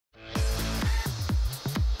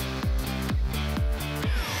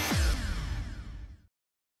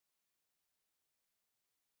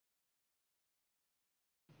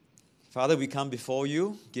Father, we come before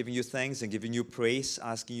you, giving you thanks and giving you praise,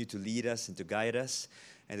 asking you to lead us and to guide us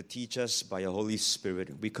and to teach us by your Holy Spirit.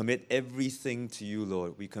 We commit everything to you,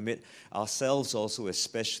 Lord. We commit ourselves also,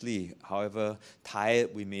 especially however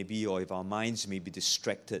tired we may be or if our minds may be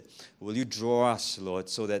distracted. Will you draw us, Lord,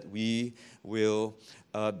 so that we will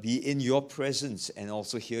be in your presence and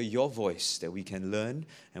also hear your voice, that we can learn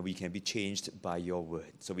and we can be changed by your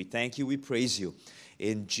word. So we thank you, we praise you.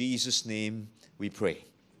 In Jesus' name we pray.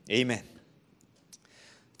 Amen.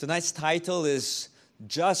 Tonight's title is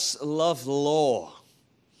Just Love Law.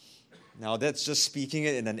 Now that's just speaking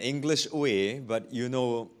it in an English way, but you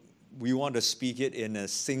know we want to speak it in a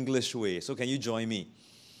Singlish way. So can you join me?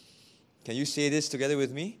 Can you say this together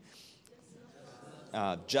with me?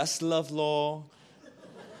 Just love law.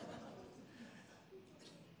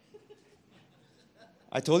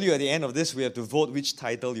 I told you at the end of this we have to vote which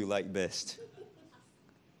title you like best.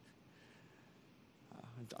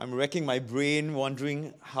 I'm racking my brain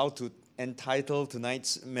wondering how to entitle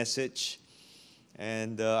tonight's message.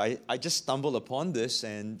 And I just stumbled upon this.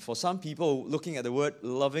 And for some people, looking at the word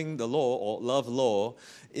loving the law or love law,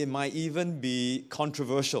 it might even be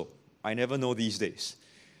controversial. I never know these days.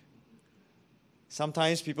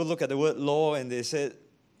 Sometimes people look at the word law and they say,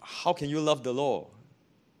 how can you love the law?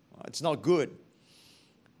 It's not good.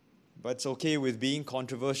 But it's okay with being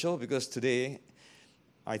controversial because today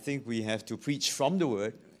I think we have to preach from the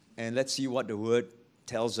word. And let's see what the word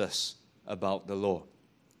tells us about the law.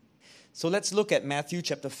 So let's look at Matthew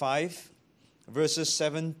chapter 5, verses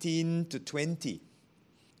 17 to 20.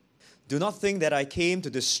 Do not think that I came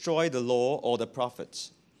to destroy the law or the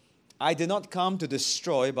prophets. I did not come to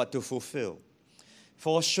destroy, but to fulfill.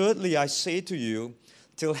 For assuredly I say to you,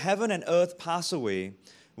 till heaven and earth pass away,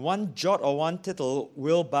 one jot or one tittle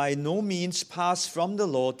will by no means pass from the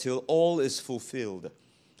law till all is fulfilled.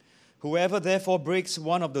 Whoever therefore breaks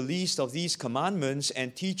one of the least of these commandments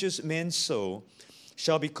and teaches men so,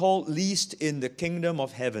 shall be called least in the kingdom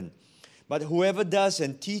of heaven. But whoever does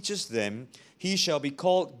and teaches them, he shall be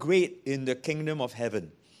called great in the kingdom of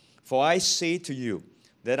heaven. For I say to you,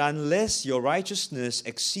 that unless your righteousness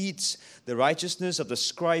exceeds the righteousness of the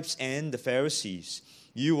scribes and the Pharisees,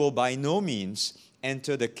 you will by no means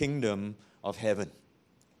enter the kingdom of heaven.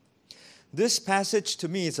 This passage to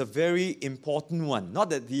me is a very important one.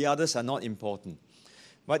 Not that the others are not important.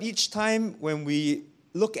 But each time when we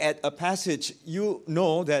look at a passage, you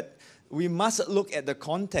know that we must look at the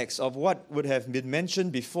context of what would have been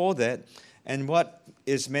mentioned before that and what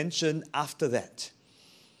is mentioned after that.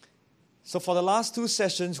 So for the last two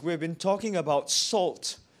sessions, we've been talking about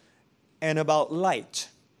salt and about light.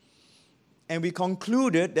 And we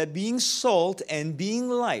concluded that being salt and being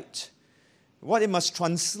light, what it must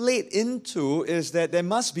translate into is that there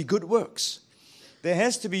must be good works. There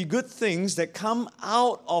has to be good things that come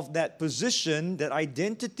out of that position, that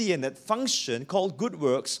identity and that function called good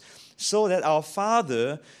works, so that our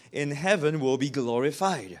Father in heaven will be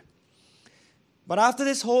glorified. But after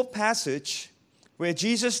this whole passage, where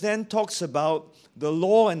Jesus then talks about the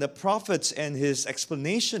law and the prophets and his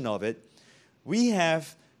explanation of it, we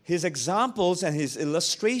have his examples and his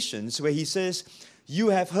illustrations where he says, you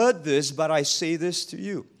have heard this, but I say this to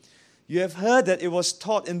you. You have heard that it was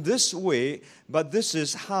taught in this way, but this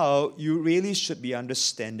is how you really should be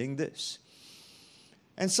understanding this.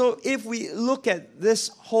 And so if we look at this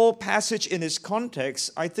whole passage in its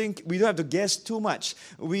context, I think we don't have to guess too much.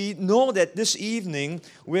 We know that this evening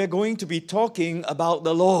we're going to be talking about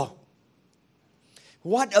the law.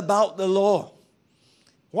 What about the law?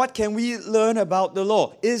 What can we learn about the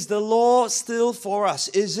law? Is the law still for us?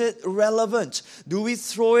 Is it relevant? Do we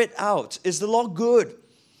throw it out? Is the law good?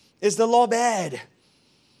 Is the law bad?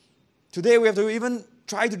 Today we have to even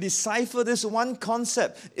try to decipher this one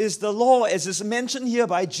concept. Is the law, as is mentioned here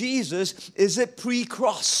by Jesus, is it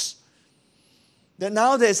pre-cross? That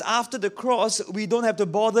now that it's after the cross, we don't have to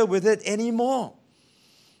bother with it anymore.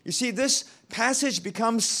 You see, this passage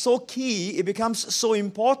becomes so key, it becomes so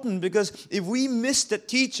important because if we miss the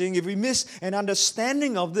teaching, if we miss an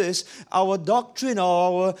understanding of this, our doctrine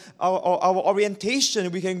or our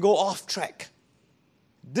orientation, we can go off track.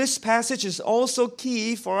 This passage is also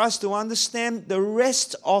key for us to understand the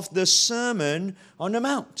rest of the Sermon on the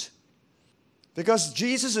Mount. Because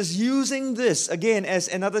Jesus is using this, again, as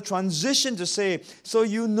another transition to say, so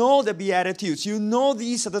you know the Beatitudes, you know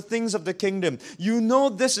these are the things of the kingdom, you know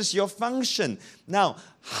this is your function. Now,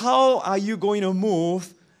 how are you going to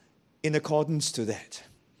move in accordance to that?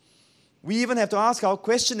 We even have to ask our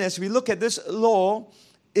question as we look at this law,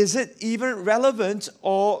 is it even relevant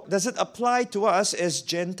or does it apply to us as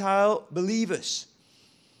Gentile believers?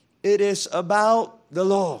 It is about the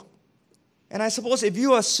law. And I suppose if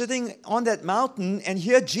you are sitting on that mountain and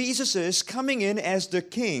here Jesus is coming in as the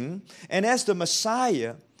King and as the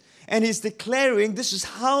Messiah, and He's declaring this is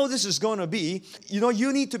how this is going to be,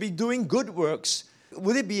 you need to be doing good works.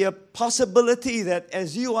 Would it be a possibility that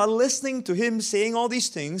as you are listening to Him saying all these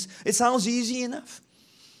things, it sounds easy enough?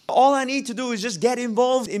 All I need to do is just get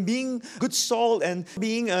involved in being good salt and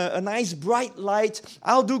being a nice bright light.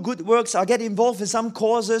 I'll do good works. I'll get involved in some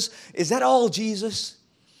causes. Is that all, Jesus?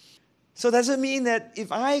 So does it mean that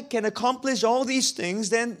if I can accomplish all these things,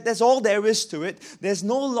 then that's all there is to it? There's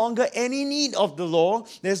no longer any need of the law.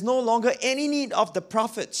 There's no longer any need of the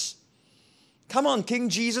prophets. Come on, King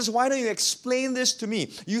Jesus, why don't you explain this to me?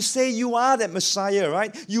 You say you are that Messiah,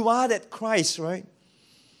 right? You are that Christ, right?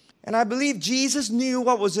 And I believe Jesus knew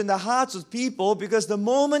what was in the hearts of people, because the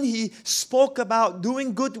moment He spoke about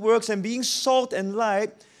doing good works and being salt and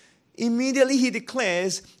light, immediately He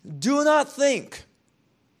declares, do not think.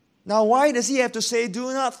 Now, why does He have to say,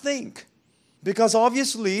 do not think? Because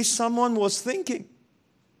obviously someone was thinking.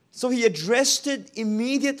 So He addressed it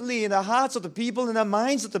immediately in the hearts of the people, in the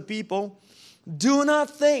minds of the people. Do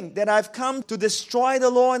not think that I've come to destroy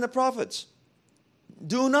the law and the prophets.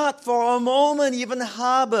 Do not for a moment even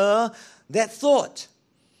harbor that thought.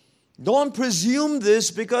 Don't presume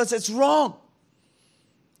this, because it's wrong.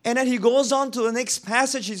 And then He goes on to the next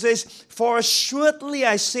passage. He says, for assuredly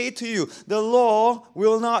I say to you, the law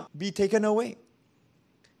will not be taken away.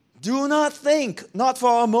 Do not think, not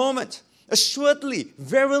for a moment. Assuredly,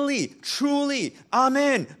 verily, truly,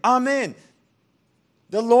 amen, amen.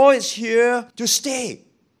 The law is here to stay.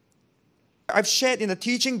 I've shared in a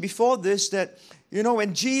teaching before this that,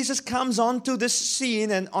 when Jesus comes onto this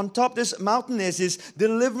scene and on top this mountain as He's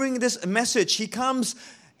delivering this message, He comes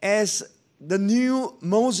as the new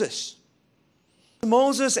Moses.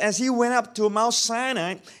 Moses, as he went up to Mount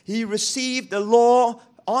Sinai, he received the law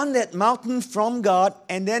on that mountain from God,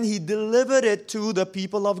 and then he delivered it to the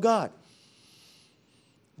people of God.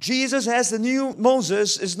 Jesus, as the new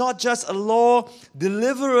Moses, is not just a law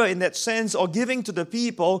deliverer in that sense or giving to the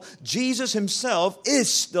people. Jesus Himself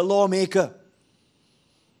is the lawmaker.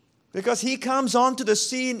 Because He comes onto the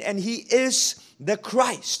scene and He is the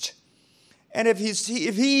Christ. And if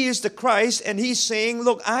He is the Christ and He's saying,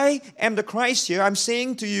 look, I am the Christ here, I'm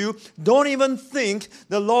saying to you, don't even think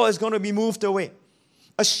the law is going to be moved away.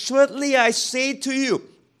 Assuredly I say to you,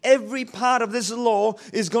 every part of this law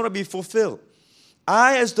is going to be fulfilled.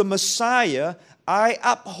 I, as the Messiah, I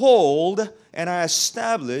uphold and I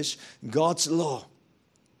establish God's law.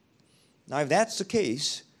 Now, if that's the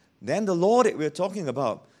case, then the law that we're talking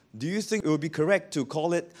about, do you think it would be correct to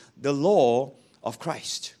call it the law of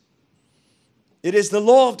Christ? It is the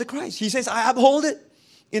law of the Christ. He says, I uphold it.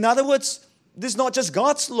 In other words, this is not just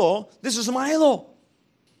God's law, this is my law.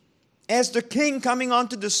 As the King coming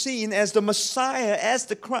onto the scene, as the Messiah, as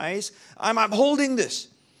the Christ, I'm upholding this.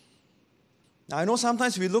 Now, I know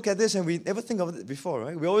sometimes we look at this and we never think of it before,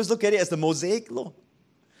 right? We always look at it as the Mosaic law.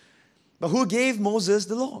 But who gave Moses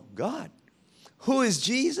the law? God. Who is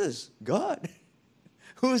Jesus? God.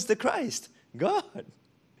 Who is the Christ? God.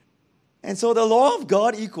 And so the law of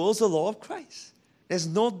God equals the law of Christ. There's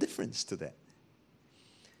no difference to that.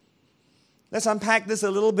 Let's unpack this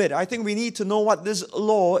a little bit. I think we need to know what this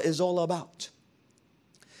law is all about.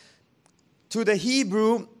 To the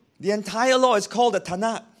Hebrew, the entire law is called the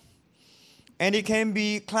Tanakh. And it can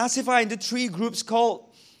be classified into three groups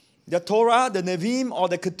called the Torah, the Nevi'im, or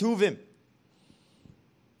the Ketuvim.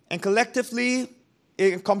 And collectively,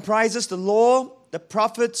 it comprises the law, the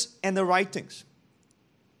prophets, and the writings.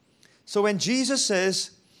 So when Jesus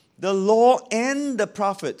says, the law and the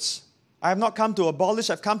prophets, I have not come to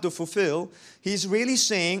abolish, I've come to fulfill, He's really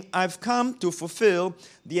saying, I've come to fulfill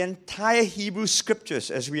the entire Hebrew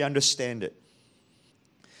Scriptures as we understand it.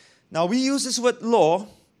 Now, we use this word law,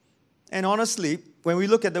 and honestly, when we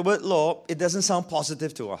look at the word law, it doesn't sound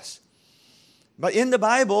positive to us. But in the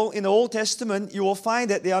Bible, in the Old Testament, you will find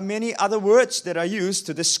that there are many other words that are used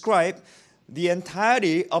to describe the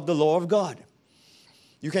entirety of the law of God.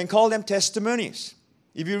 You can call them testimonies.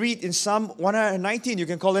 If you read in Psalm 119, you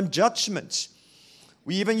can call them judgments.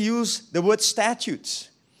 We even use the word statutes.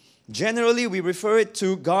 Generally, we refer it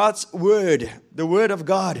to God's word, the word of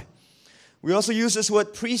God. We also use this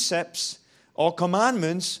word precepts or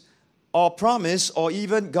commandments or promise or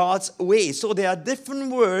even God's way. So there are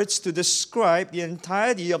different words to describe the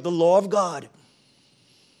entirety of the law of God.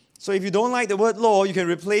 So if you don't like the word law, you can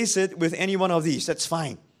replace it with any one of these. That's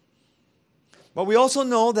fine. But we also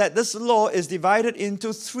know that this law is divided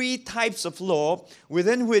into three types of law,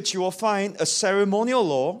 within which you will find a ceremonial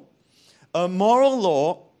law, a moral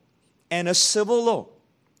law, and a civil law.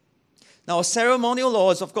 Now, ceremonial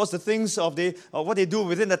law is, of course, the things of what they do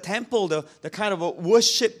within the temple, the kind of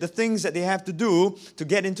worship, the things that they have to do to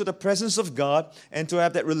get into the presence of God and to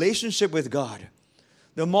have that relationship with God.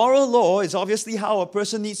 The moral law is obviously how a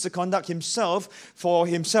person needs to conduct himself for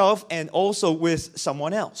himself and also with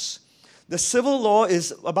someone else. The civil law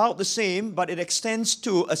is about the same, but it extends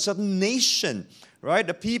to a certain nation, right?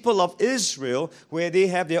 The people of Israel, where they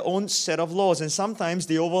have their own set of laws. And sometimes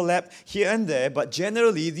they overlap here and there, but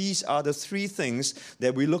generally these are the three things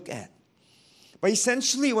that we look at. But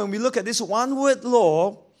essentially, when we look at this one-word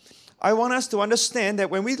law, I want us to understand that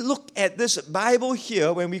when we look at this Bible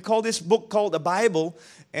here, when we call this book called the Bible,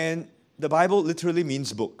 and the Bible literally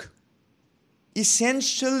means book.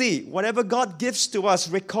 Essentially, whatever God gives to us,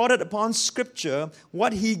 recorded upon Scripture,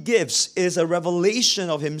 what He gives is a revelation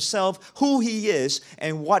of Himself, who He is,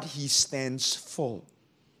 and what He stands for.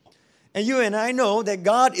 And you and I know that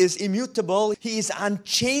God is immutable, He is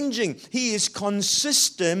unchanging, He is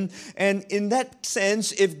consistent, and in that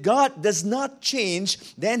sense, if God does not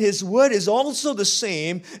change, then His word is also the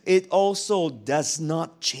same, it also does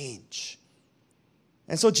not change.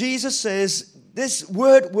 And so Jesus says, this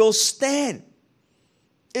word will stand.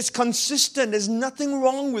 It's consistent, there's nothing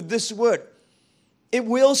wrong with this word. It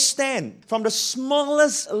will stand from the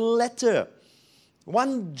smallest letter,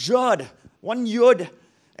 one jod, one yod,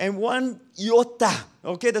 and one iota,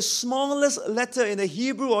 okay, the smallest letter in the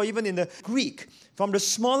Hebrew or even in the Greek, from the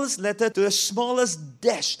smallest letter to the smallest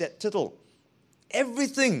dash, that tittle,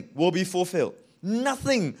 everything will be fulfilled.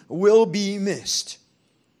 Nothing will be missed.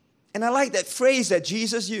 And I like that phrase that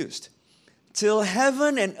Jesus used, till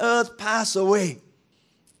heaven and earth pass away.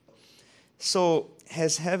 So,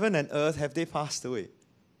 has heaven and earth, have they passed away?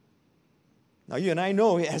 Now, you and I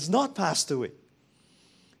know it has not passed away.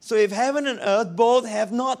 So if heaven and earth both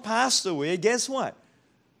have not passed away, guess what?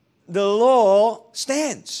 The law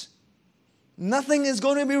stands. Nothing is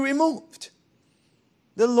going to be removed.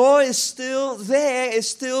 The law is still there, it's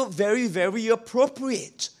still very, very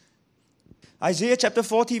appropriate. Isaiah chapter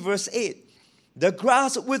 40, verse 8. The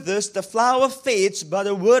grass withers, the flower fades, but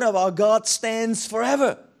the word of our God stands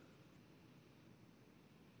forever.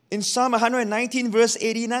 In Psalm 119, verse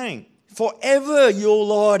 89. Forever, O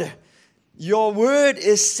Lord, your word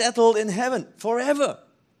is settled in heaven forever.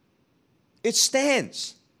 It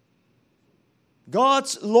stands.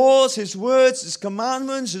 God's laws, His words, His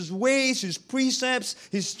commandments, His ways, His precepts,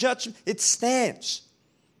 His judgment, it stands.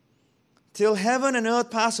 Till heaven and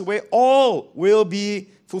earth pass away, all will be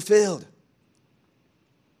fulfilled.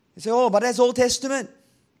 You say, oh, but that's Old Testament.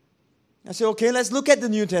 I say, okay, let's look at the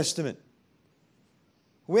New Testament.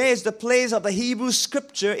 Where is the place of the Hebrew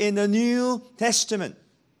Scripture in the New Testament?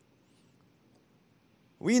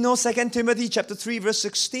 We know 2 Timothy chapter 3, verse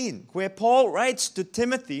 16, where Paul writes to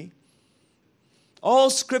Timothy, all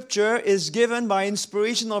Scripture is given by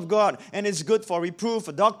inspiration of God and is good for reproof,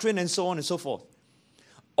 for doctrine, and so on and so forth.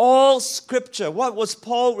 All Scripture. What was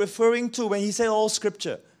Paul referring to when he said all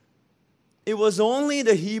Scripture? It was only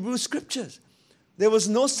the Hebrew Scriptures. There was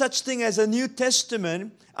no such thing as a New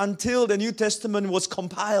Testament until the New Testament was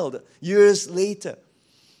compiled years later.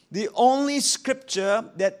 The only Scripture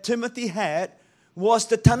that Timothy had was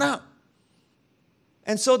the Tanakh.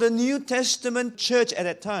 And so the New Testament church at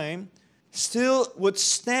that time still would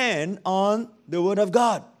stand on the Word of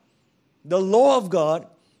God, the law of God,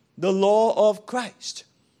 the law of Christ.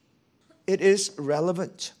 It is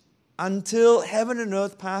relevant. Until heaven and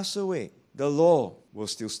earth pass away, the law will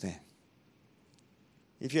still stand.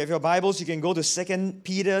 If you have your Bibles, you can go to 2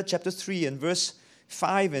 Peter chapter 3 and verse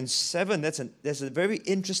 5 and 7. There's a very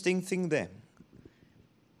interesting thing there.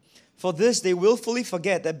 For this they willfully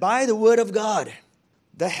forget that by the word of God,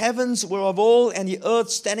 the heavens were of old, and the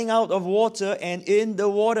earth standing out of water and in the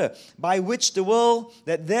water, by which the world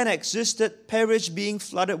that then existed perished, being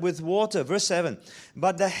flooded with water. Verse 7.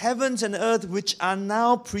 But the heavens and earth which are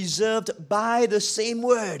now preserved by the same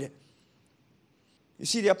word. You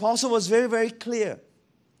see, the apostle was very, very clear.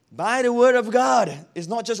 By the word of God. It's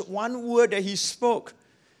not just one word that he spoke,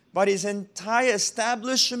 but his entire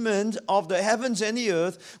establishment of the heavens and the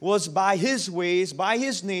earth was by His ways, by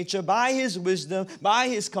His nature, by His wisdom, by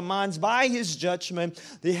His commands, by His judgment.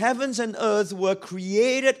 The heavens and earth were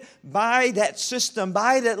created by that system,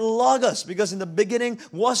 by that logos, because in the beginning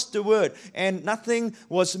was the Word, and nothing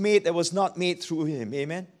was made that was not made through Him.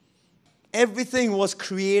 Amen? Everything was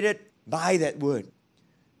created by that Word.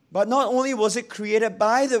 But not only was it created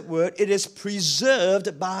by the Word, it is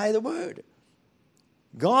preserved by the Word.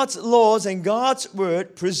 God's laws and God's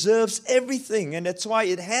word preserves everything, and that's why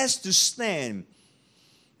it has to stand.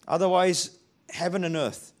 Otherwise, heaven and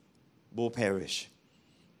earth will perish.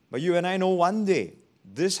 But you and I know one day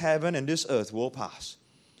this heaven and this earth will pass,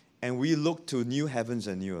 and we look to new heavens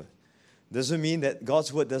and new earth. Does it mean that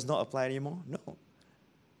God's word does not apply anymore? No.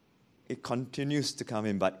 It continues to come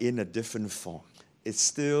in, but in a different form. It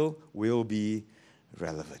still will be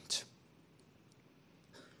relevant.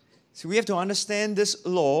 So we have to understand this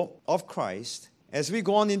law of Christ as we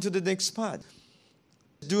go on into the next part.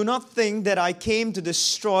 Do not think that I came to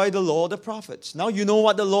destroy the law of the prophets. Now you know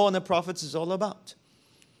what the law and the prophets is all about.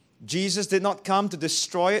 Jesus did not come to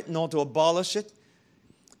destroy it nor to abolish it.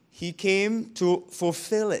 He came to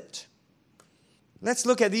fulfill it. Let's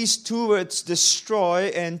look at these two words,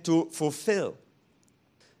 destroy and to fulfill.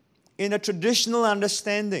 In a traditional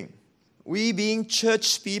understanding, we being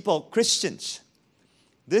church people, Christians,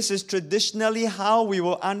 this is traditionally how we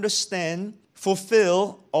will understand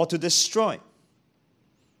fulfill or to destroy.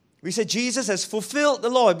 We say Jesus has fulfilled the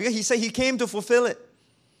law because he said he came to fulfill it.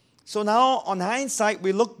 So now, on hindsight,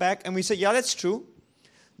 we look back and we say, yeah, that's true.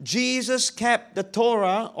 Jesus kept the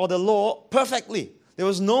Torah or the law perfectly. There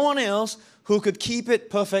was no one else who could keep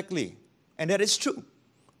it perfectly. And that is true.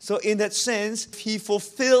 So in that sense, he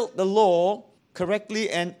fulfilled the law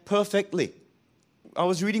correctly and perfectly. I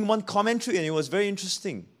was reading one commentary and it was very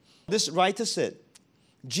interesting. This writer said,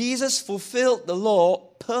 Jesus fulfilled the law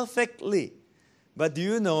perfectly. But do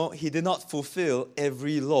you know he did not fulfill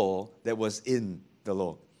every law that was in the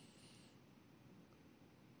law?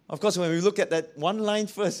 Of course, when we look at that one line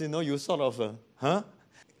first, you sort of,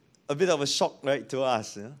 a bit of a shock, right, to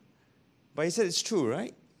us. But he said it's true,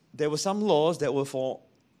 right? There were some laws that were for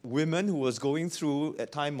women who was going through a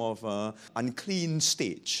time of unclean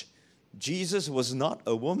stage. Jesus was not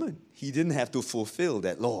a woman. He didn't have to fulfill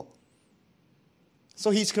that law. So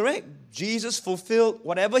he's correct. Jesus fulfilled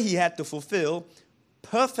whatever he had to fulfill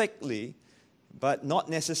perfectly, but not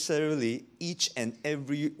necessarily each and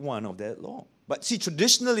every one of that law. But see,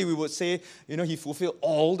 traditionally we would say, he fulfilled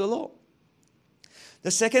all the law. The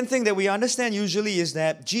second thing that we understand usually is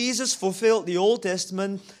that Jesus fulfilled the Old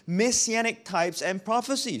Testament messianic types and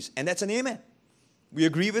prophecies. And that's an amen. We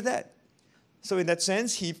agree with that. So in that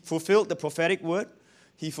sense, he fulfilled the prophetic word.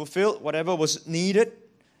 He fulfilled whatever was needed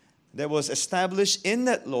that was established in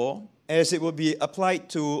that law as it would be applied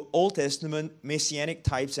to Old Testament messianic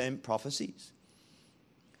types and prophecies.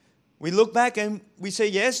 We look back and we say,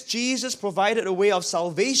 yes, Jesus provided a way of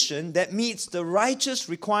salvation that meets the righteous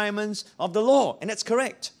requirements of the law. And that's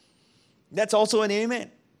correct. That's also an amen.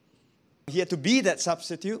 He had to be that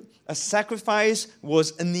substitute. A sacrifice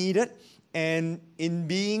was needed. And in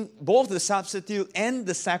being both the substitute and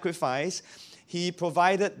the sacrifice, he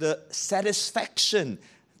provided the satisfaction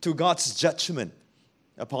to God's judgment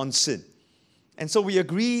upon sin. And so we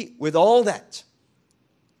agree with all that.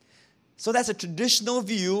 So that's a traditional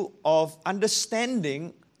view of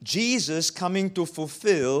understanding Jesus coming to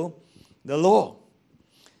fulfill the law.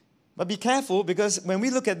 But be careful, because when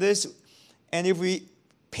we look at this, and if we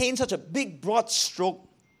paint such a big broad stroke,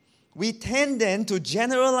 we tend then to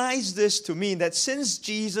generalize this to mean that since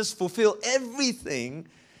Jesus fulfilled everything,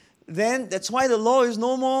 then that's why the law is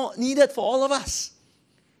no more needed for all of us.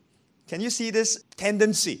 Can you see this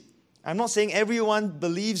tendency? I'm not saying everyone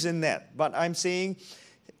believes in that, but I'm saying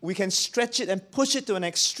we can stretch it and push it to an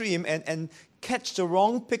extreme and catch the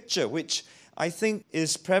wrong picture, which I think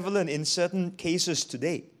is prevalent in certain cases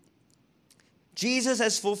today. Jesus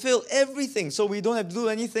has fulfilled everything, so we don't have to do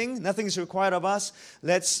anything. Nothing is required of us.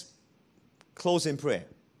 Let's close in prayer.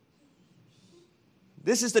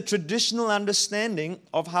 This is the traditional understanding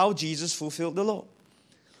of how Jesus fulfilled the law.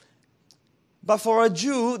 But for a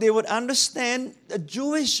Jew, they would understand a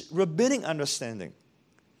Jewish rabbinic understanding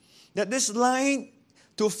that this line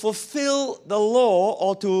to fulfill the law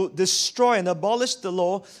or to destroy and abolish the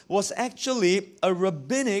law was actually a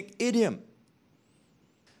rabbinic idiom.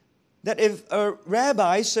 That if a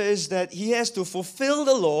rabbi says that he has to fulfill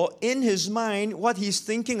the law, in his mind, what he's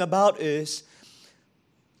thinking about is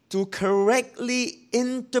to correctly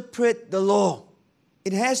interpret the law.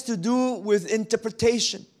 It has to do with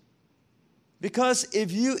interpretation. Because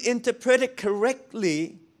if you interpret it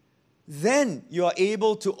correctly, then you are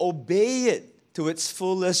able to obey it to its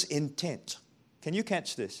fullest intent. Can you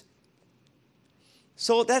catch this?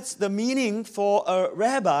 So that's the meaning for a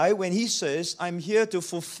rabbi when he says, I'm here to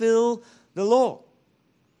fulfill the law.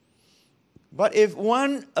 But if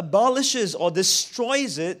one abolishes or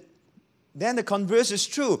destroys it, then the converse is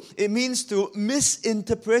true. It means to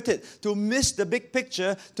misinterpret it, to miss the big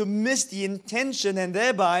picture, to miss the intention, and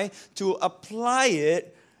thereby to apply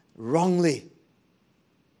it wrongly.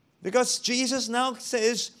 Because Jesus now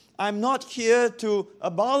says, I'm not here to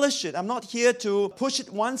abolish it. I'm not here to push it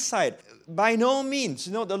one side. By no means.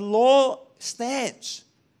 The law stands.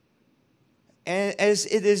 And as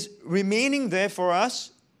it is remaining there for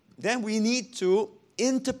us, then we need to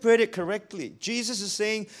interpret it correctly. Jesus is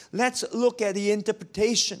saying, let's look at the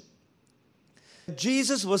interpretation.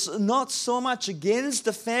 Jesus was not so much against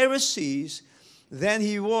the Pharisees than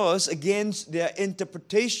he was against their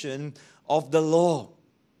interpretation of the law.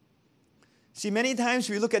 See, many times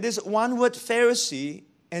we look at this one word Pharisee,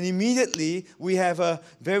 and immediately we have a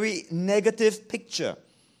very negative picture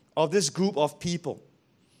of this group of people.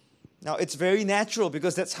 Now, it's very natural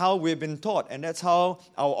because that's how we've been taught, and that's how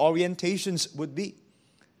our orientations would be.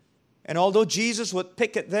 And although Jesus would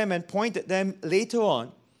pick at them and point at them later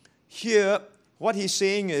on, here, what he's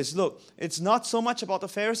saying is, look, it's not so much about the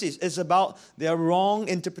Pharisees, it's about their wrong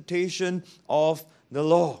interpretation of the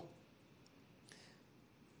law.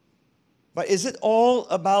 But is it all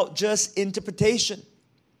about just interpretation?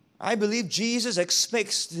 I believe Jesus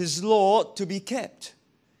expects his law to be kept.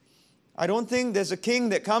 I don't think there's a king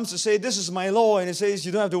that comes to say, this is my law, and he says,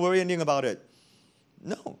 you don't have to worry anything about it.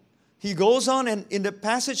 No. He goes on and in the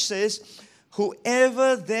passage says,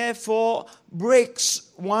 whoever therefore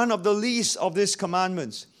breaks one of the least of these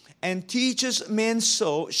commandments and teaches men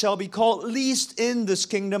so shall be called least in this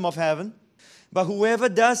kingdom of heaven. But whoever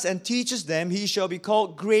does and teaches them, he shall be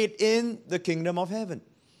called great in the kingdom of heaven.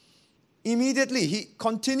 Immediately, he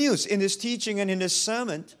continues in his teaching and in his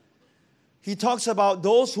sermon. He talks about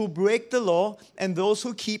those who break the law and those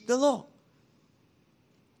who keep the law.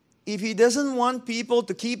 If he doesn't want people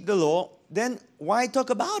to keep the law, then why talk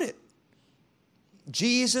about it?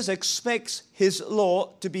 Jesus expects his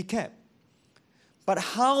law to be kept. But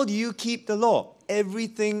how do you keep the law?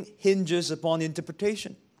 Everything hinges upon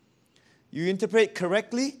interpretation. You interpret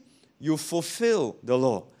correctly, you fulfill the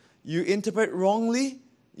law. You interpret wrongly,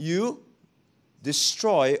 you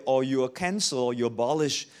destroy or you cancel or you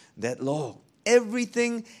abolish that law.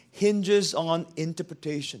 Everything hinges on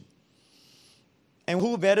interpretation. And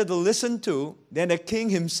who better to listen to than the king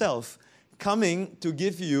himself coming to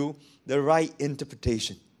give you the right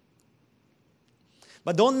interpretation?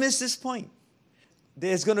 But don't miss this point.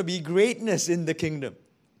 There's going to be greatness in the kingdom,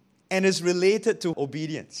 and it's related to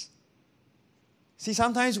obedience. See,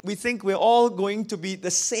 sometimes we think we're all going to be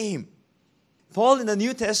the same. Paul in the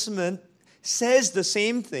New Testament says the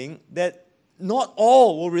same thing, that not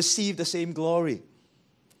all will receive the same glory.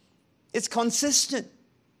 It's consistent.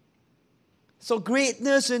 So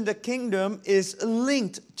greatness in the kingdom is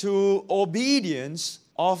linked to obedience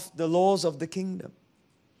of the laws of the kingdom.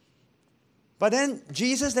 But then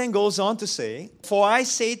Jesus then goes on to say, for I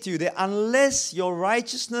say to you that unless your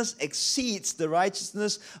righteousness exceeds the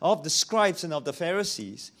righteousness of the scribes and of the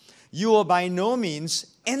Pharisees, you will by no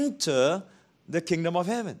means enter the kingdom of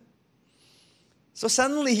heaven. So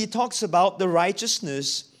suddenly he talks about the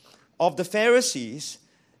righteousness of the Pharisees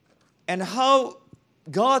and how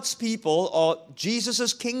God's people or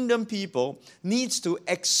Jesus' kingdom people needs to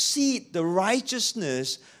exceed the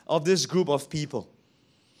righteousness of this group of people.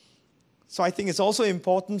 So I think it's also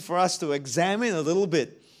important for us to examine a little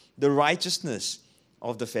bit the righteousness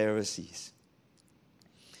of the Pharisees.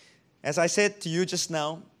 As I said to you just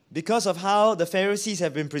now, because of how the Pharisees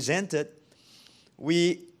have been presented,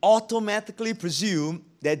 we automatically presume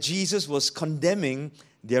that Jesus was condemning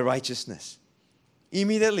their righteousness.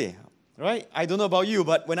 Immediately, right? I don't know about you,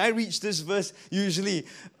 but when I reach this verse, usually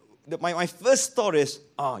my first thought is,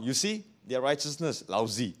 you see, their righteousness,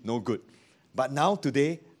 lousy, no good. But now,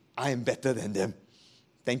 today, I am better than them.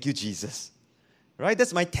 Thank you, Jesus. Right?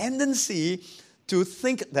 That's my tendency to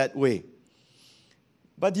think that way.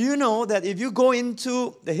 But do you know that if you go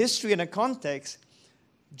into the history and the context,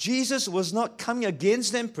 Jesus was not coming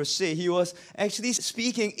against them per se. He was actually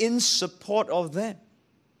speaking in support of them.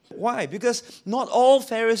 Why? Because not all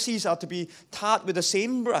Pharisees are to be tarred with the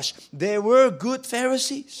same brush. There were good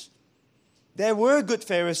Pharisees. There were good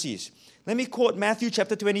Pharisees. Let me quote Matthew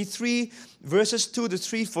chapter 23, verses 2 to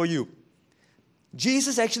 3 for you.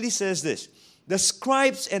 Jesus actually says this, the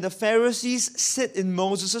scribes and the Pharisees sit in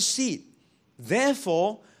Moses' seat.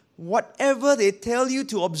 Therefore, whatever they tell you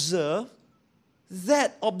to observe,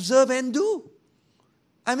 that observe and do.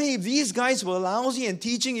 I mean, if these guys were lousy and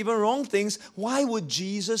teaching even wrong things, why would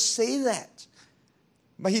Jesus say that?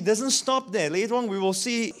 But he doesn't stop there. Later on we will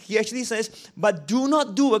see, he actually says, but do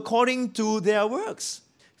not do according to their works.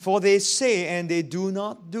 For they say and they do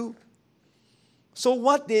not do. So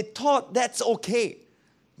what they taught, that's okay.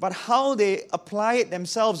 But how they apply it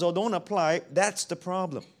themselves or don't apply it, that's the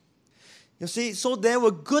problem. You see, so there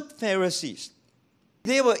were good Pharisees.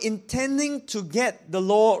 They were intending to get the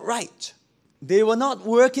law right. They were not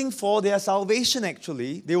working for their salvation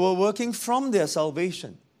actually. They were working from their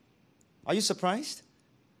salvation. Are you surprised?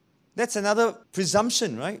 That's another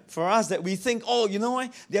presumption, right? For us that we think, oh, you know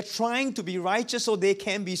what? They're trying to be righteous so they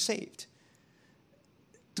can be saved.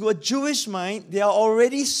 To a Jewish mind, they are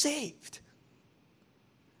already saved.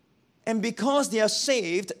 And because they are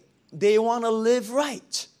saved, they want to live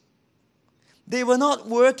right. They were not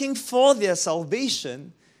working for their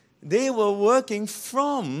salvation. They were working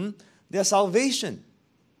from their salvation.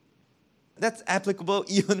 That's applicable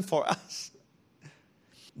even for us.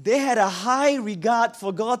 They had a high regard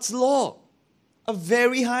for God's law, a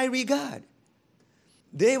very high regard.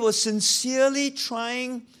 They were sincerely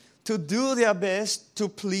trying to do their best to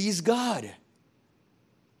please God.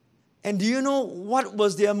 And do you know what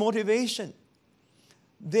was their motivation?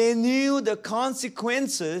 They knew the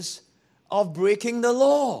consequences of breaking the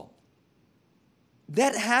law.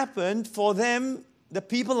 That happened for them, the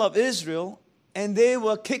people of Israel, and they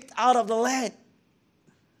were kicked out of the land.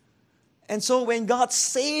 And so when God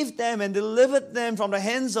saved them and delivered them from the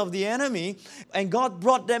hands of the enemy, and God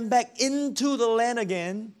brought them back into the land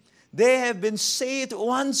again, they have been saved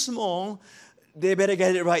once more. They better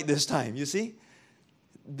get it right this time, you see?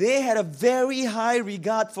 They had a very high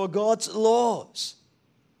regard for God's laws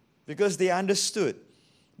because they understood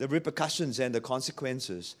the repercussions and the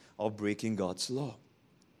consequences of breaking God's law.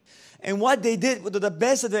 And what they did, to the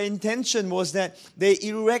best of their intention, was that they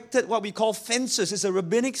erected what we call fences. It's a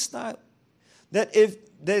rabbinic style. That if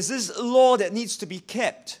there's this law that needs to be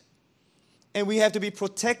kept, and we have to be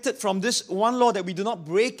protected from this one law that we do not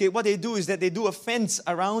break it, what they do is that they do a fence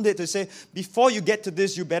around it to say, before you get to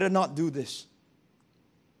this, you better not do this.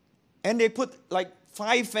 And they put like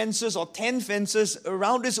 5 fences or 10 fences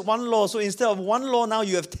around this one law. So instead of one law, now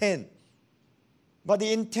you have 10. But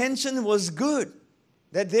the intention was good,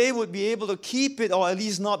 that they would be able to keep it or at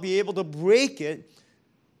least not be able to break it,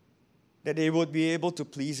 that they would be able to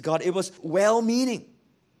please God. It was well-meaning.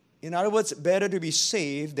 In other words, better to be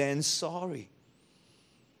saved than sorry.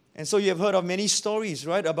 And so you have heard of many stories,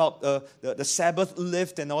 right, about the Sabbath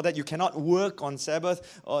lift and all that. You cannot work on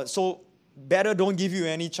Sabbath, so better don't give you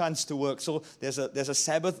any chance to work. So there's a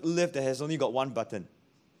Sabbath lift that has only got one button.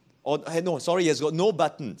 It has got no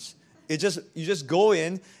buttons. You just go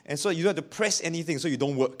in, and so you don't have to press anything, so you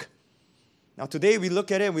don't work. Now today we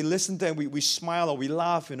look at it, and we listen to it, and we smile or we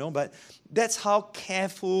laugh, but that's how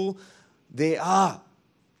careful they are.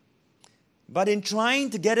 But in trying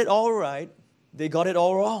to get it all right, they got it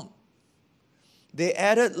all wrong. They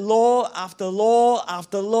added law after law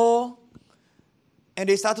after law, and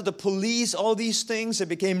they started to police all these things. It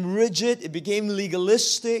became rigid, it became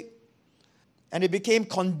legalistic, and it became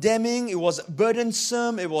condemning. It was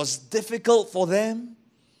burdensome, it was difficult for them.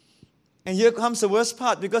 And here comes the worst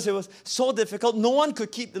part, because it was so difficult, no one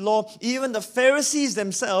could keep the law. Even the Pharisees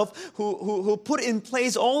themselves, who put in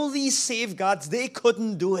place all these safeguards, they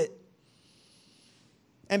couldn't do it.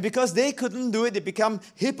 And because they couldn't do it, they become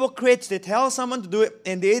hypocrites. They tell someone to do it,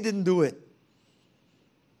 and they didn't do it.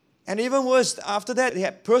 And even worse, after that, they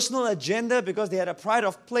had personal agenda because they had a pride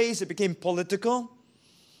of place. It became political.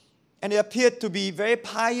 And they appeared to be very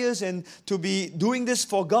pious and to be doing this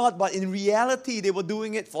for God, but in reality, they were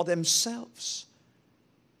doing it for themselves.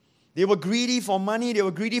 They were greedy for money. They were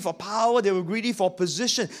greedy for power. They were greedy for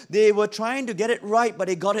position. They were trying to get it right, but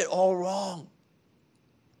they got it all wrong.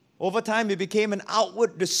 Over time, it became an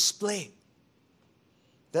outward display.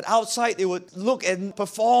 That outside, they would look and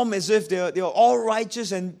perform as if they were all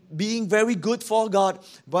righteous and being very good for God.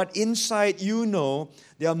 But inside,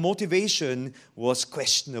 their motivation was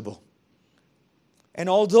questionable. And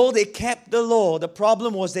although they kept the law, the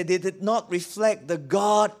problem was that they did not reflect the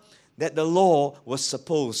God that the law was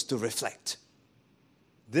supposed to reflect.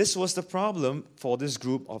 This was the problem for this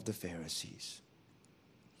group of the Pharisees.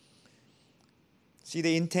 See,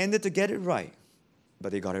 they intended to get it right,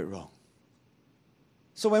 but they got it wrong.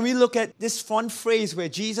 So when we look at this front phrase where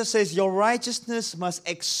Jesus says, your righteousness must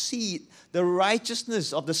exceed the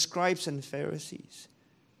righteousness of the scribes and Pharisees,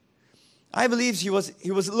 I believe he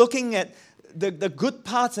was looking at the good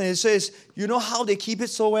parts, and he says, you know how they keep it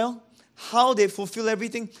so well? How they fulfill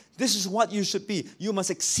everything? This is what you should be. You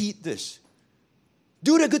must exceed this.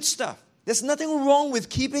 Do the good stuff. There's nothing wrong with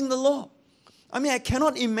keeping the law. I mean, I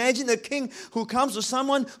cannot imagine a king who comes to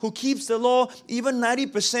someone who keeps the law even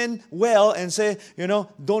 90% well and say,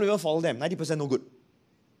 don't even follow them. 90% no good.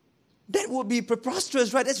 That would be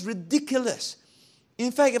preposterous, right? That's ridiculous.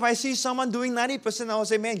 In fact, if I see someone doing 90%, I will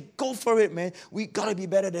say, man, go for it, man. We got to be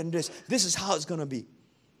better than this. This is how it's going to be.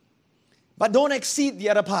 But don't exceed the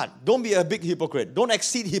other part. Don't be a big hypocrite. Don't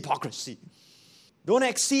exceed hypocrisy. Don't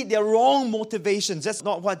exceed their wrong motivations. That's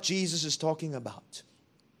not what Jesus is talking about.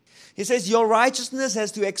 He says, your righteousness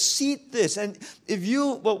has to exceed this. And if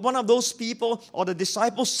you were one of those people or the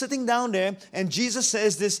disciples sitting down there and Jesus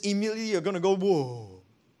says this, immediately you're going to go, whoa.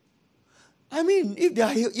 I mean, if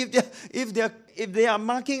they are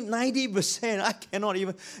marking 90%, I cannot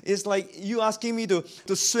even. It's like you asking me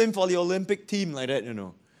to swim for the Olympic team like that,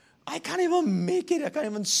 I can't even make it. I can't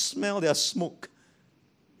even smell their smoke.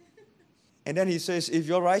 And then he says, if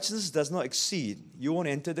your righteousness does not exceed, you won't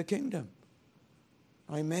enter the kingdom.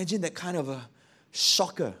 I imagine that kind of a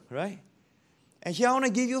shocker, right? And here I want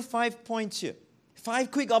to give you 5 points here.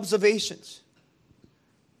 5 quick observations.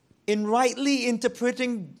 In rightly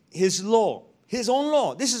interpreting his law, his own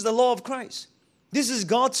law, this is the law of Christ. This is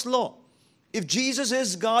God's law. If Jesus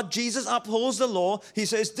is God, Jesus upholds the law. He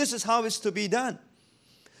says this is how it's to be done.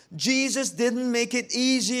 Jesus didn't make it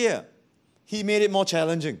easier. He made it more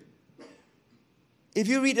challenging. If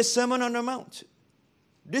you read the Sermon on the Mount,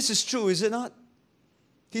 this is true, is it not?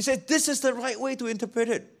 He said this is the right way to interpret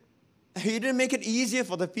it. He didn't make it easier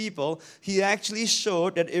for the people. He actually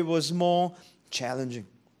showed that it was more challenging.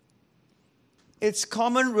 It's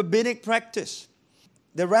common rabbinic practice.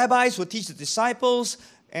 The rabbis would teach the disciples,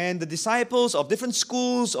 and the disciples of different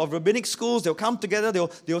schools, of rabbinic schools, they'll come together,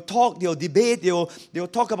 they'll talk, they'll debate, they'll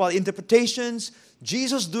talk about interpretations.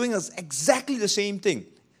 Jesus doing exactly the same thing.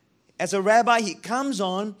 As a rabbi, he comes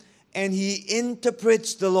on and he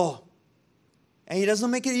interprets the law. And he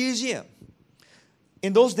doesn't make it easier.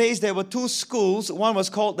 In those days, there were 2 schools. One was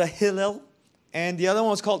called the Hillel, and the other one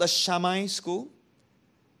was called the Shammai school.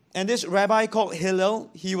 And this rabbi called Hillel,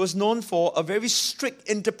 he was known for a very strict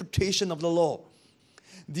interpretation of the law.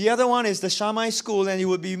 The other one is the Shammai school, and it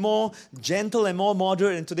would be more gentle and more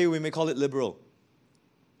moderate, and today we may call it liberal.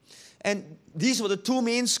 And these were the 2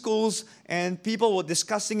 main schools, and people were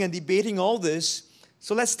discussing and debating all this.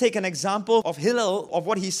 So let's take an example of Hillel, of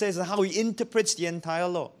what he says and how he interprets the entire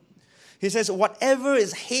law. He says, whatever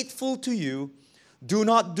is hateful to you, do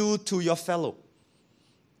not do to your fellow.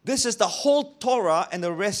 This is the whole Torah, and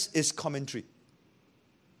the rest is commentary.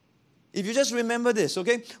 If you just remember this,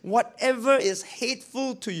 okay? Whatever is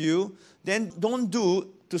hateful to you, then don't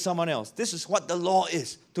do to someone else. This is what the law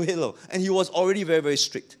is to Hillel. And he was already very, very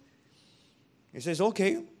strict. He says,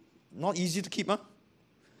 okay, not easy to keep, huh?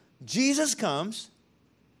 Jesus comes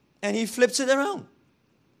and he flips it around.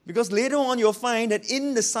 Because later on you'll find that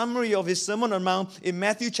in the summary of his Sermon on the Mount, in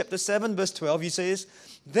Matthew chapter 7, verse 12, he says,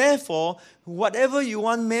 therefore, whatever you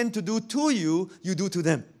want men to do to you, you do to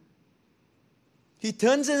them. He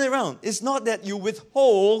turns it around. It's not that you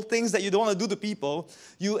withhold things that you don't want to do to people.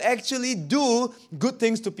 You actually do good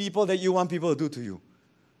things to people that you want people to do to you.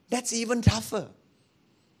 That's even tougher.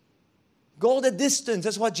 Go the distance.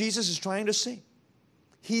 That's what Jesus is trying to say.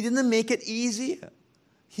 He didn't make it easier.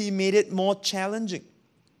 He made it more challenging.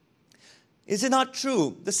 Is it not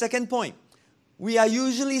true? The second point. We are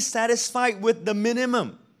usually satisfied with the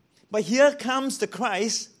minimum. But here comes the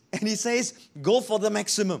Christ and he says, go for the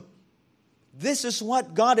maximum. This is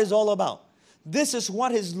what God is all about. This is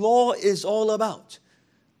what his law is all about.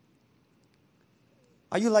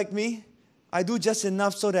 Are you like me? I do just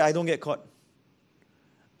enough so that I don't get caught.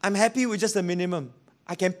 I'm happy with just the minimum.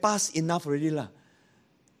 I can pass enough already lah.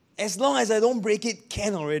 As long as I don't break it,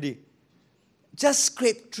 can already. Just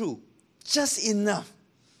scrape through. Just enough.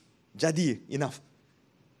 Jadi, enough.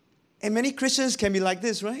 And many Christians can be like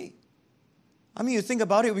this, right? I mean, you think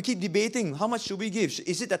about it, we keep debating, how much should we give?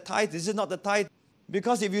 Is it the tithe? Is it not the tithe?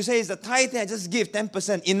 Because if you say it's the tithe, then I just give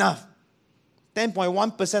 10%, enough.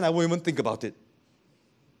 10.1%, I won't even think about it.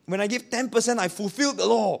 When I give 10%, I fulfill the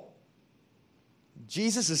law.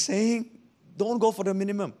 Jesus is saying, don't go for the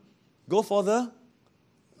minimum. Go for the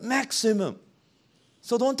maximum.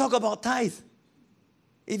 So don't talk about tithe.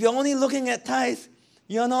 If you're only looking at tithe,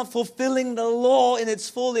 you're not fulfilling the law in its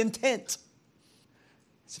full intent.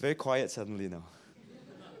 It's very quiet suddenly now.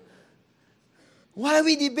 Why are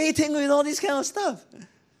we debating with all this kind of stuff?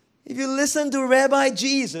 If you listen to Rabbi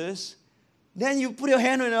Jesus, then you put your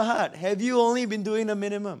hand on your heart. Have you only been doing the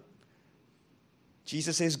minimum?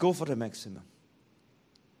 Jesus says, go for the maximum.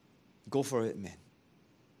 Go for it, man.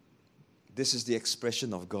 This is the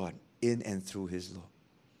expression of God in and through his law.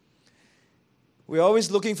 We're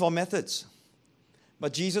always looking for methods.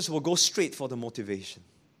 But Jesus will go straight for the motivation.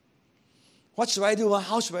 What should I do?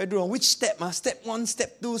 How should I do? Which step? Step 1,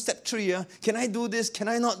 step 2, step 3. Can I do this? Can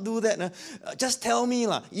I not do that? Just tell me.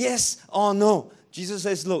 Yes or no. Jesus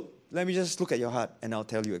says, look, let me just look at your heart and I'll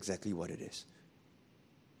tell you exactly what it is.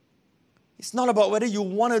 It's not about whether you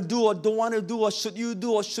want to do or don't want to do or should you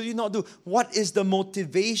do or should you not do. What is the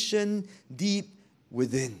motivation deep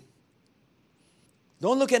within?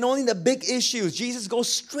 Don't look at only the big issues. Jesus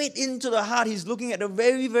goes straight into the heart. He's looking at a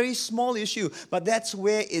very, very small issue. But that's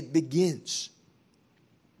where it begins.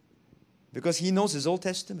 Because he knows his Old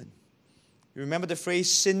Testament. You remember the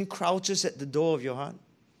phrase, sin crouches at the door of your heart?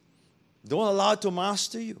 Don't allow it to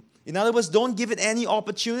master you. In other words, don't give it any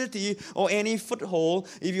opportunity or any foothold.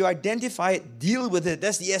 If you identify it, deal with it.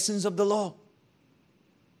 That's the essence of the law.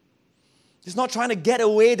 It's not trying to get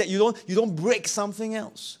away that you don't break something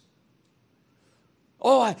else.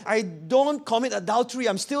 Oh, I don't commit adultery.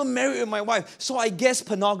 I'm still married with my wife, so I guess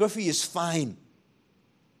pornography is fine.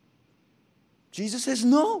 Jesus says,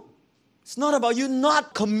 no. It's not about you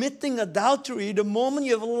not committing adultery. The moment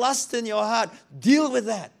you have lust in your heart, deal with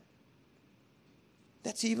that.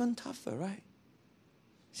 That's even tougher, right?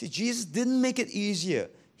 See, Jesus didn't make it easier.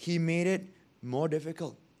 He made it more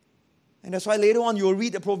difficult. And that's why later on you'll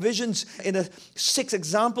read the provisions in the 6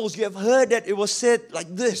 examples. You have heard that it was said like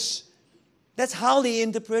this. That's how they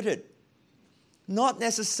interpret it. Not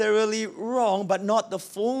necessarily wrong, but not the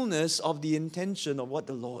fullness of the intention of what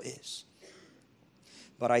the law is.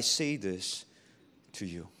 But I say this to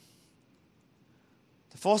you.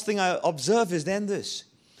 The first thing I observe is then this.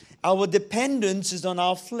 Our dependence is on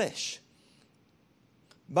our flesh.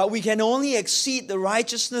 But we can only exceed the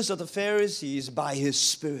righteousness of the Pharisees by His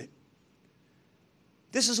Spirit.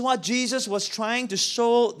 This is what Jesus was trying to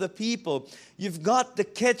show the people. You've got to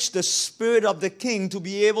catch the spirit of the king to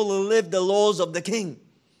be able to live the laws of the king.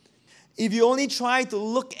 If you only try to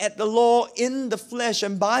look at the law in the flesh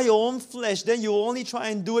and by your own flesh, then you only try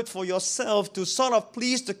and do it for yourself to sort of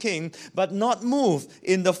please the king, but not move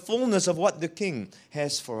in the fullness of what the king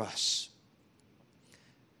has for us.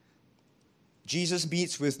 Jesus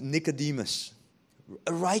meets with Nicodemus,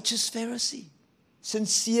 a righteous Pharisee,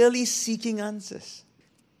 sincerely seeking answers.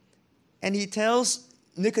 And he tells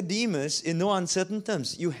Nicodemus in no uncertain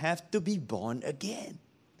terms, you have to be born again.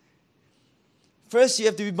 First, you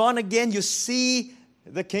have to be born again, you see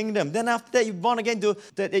the kingdom. Then after that, you're born again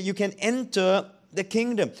that you can enter the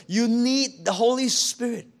kingdom. You need the Holy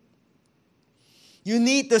Spirit. You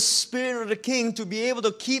need the Spirit of the King to be able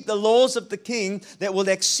to keep the laws of the King that will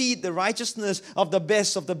exceed the righteousness of the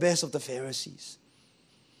best of the best of the Pharisees.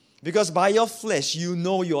 Because by your flesh, you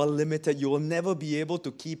know you are limited. You will never be able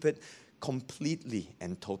to keep it completely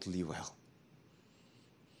and totally well.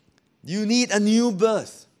 You need a new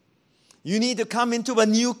birth. You need to come into a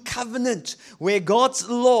new covenant where God's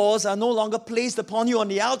laws are no longer placed upon you on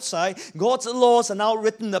the outside. God's laws are now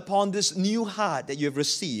written upon this new heart that you have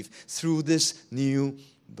received through this new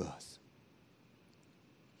birth.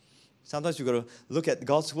 Sometimes you've got to look at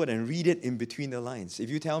God's word and read it in between the lines.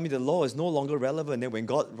 If you tell me the law is no longer relevant, then when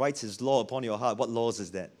God writes His law upon your heart, what laws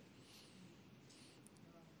is that?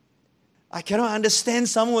 I cannot understand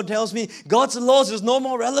someone who tells me God's laws is no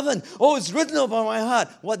more relevant. Oh, it's written upon my heart.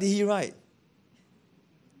 What did He write?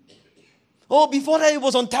 Oh, before that it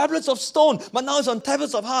was on tablets of stone, but now it's on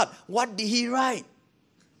tablets of heart. What did He write?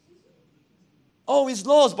 Oh, His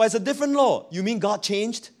laws, but it's a different law. You mean God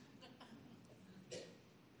changed?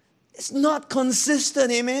 It's not consistent,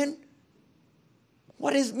 amen?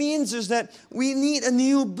 What it means is that we need a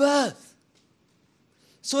new birth.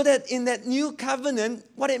 So that in that new covenant,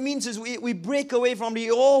 what it means is we break away from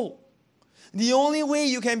the old. The only way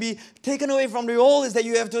you can be taken away from the old is that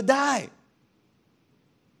you have to die.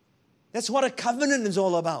 That's what a covenant is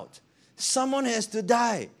all about. Someone has to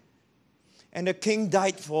die. And the King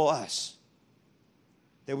died for us,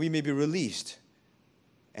 that we may be released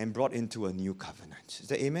and brought into a new covenant. Is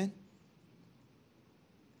that amen?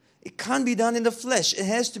 It can't be done in the flesh. It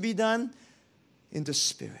has to be done in the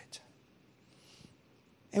Spirit.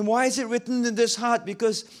 And why is it written in this heart?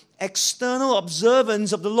 Because external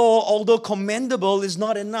observance of the law, although commendable, is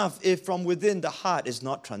not enough if from within the heart is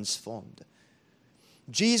not transformed.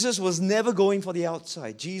 Jesus was never going for the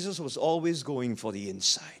outside. Jesus was always going for the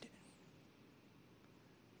inside.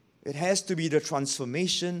 It has to be the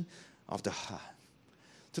transformation of the heart.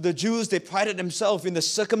 To the Jews, they prided themselves in the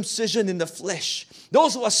circumcision in the flesh.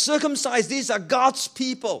 Those who are circumcised, these are God's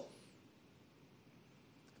people.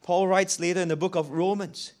 Paul writes later in the book of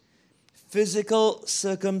Romans, physical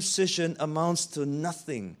circumcision amounts to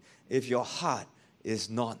nothing if your heart is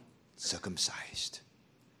not circumcised.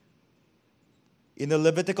 In the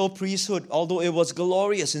Levitical priesthood, although it was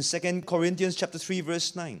glorious in 2 Corinthians chapter 3,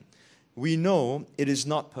 verse 9, we know it is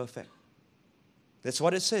not perfect. That's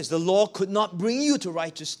what it says. The law could not bring you to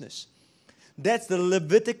righteousness. That's the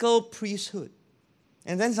Levitical priesthood.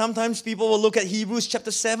 And then sometimes people will look at Hebrews chapter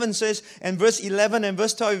 7 says, and verse 11 and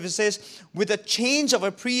verse 12, it says, with a change of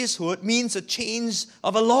a priesthood means a change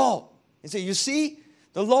of a law. You say, you see,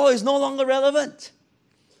 the law is no longer relevant.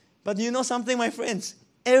 But you know something, my friends?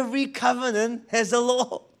 Every covenant has a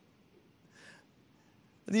law.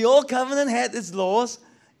 The old covenant had its laws.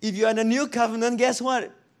 If you are in the new covenant, guess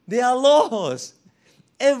what? There are laws.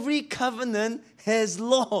 Every covenant has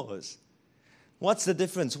laws. What's the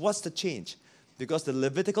difference? What's the change? Because the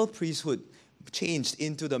Levitical priesthood changed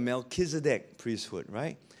into the Melchizedek priesthood,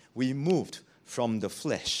 right? We moved from the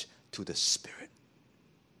flesh to the spirit.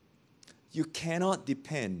 You cannot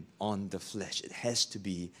depend on the flesh. It has to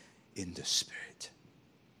be in the spirit.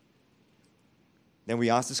 Then we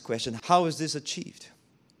ask this question, how is this achieved?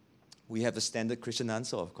 We have the standard Christian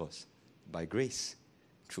answer, of course, by grace,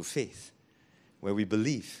 through faith, where we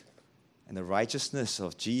believe and the righteousness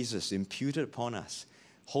of Jesus imputed upon us,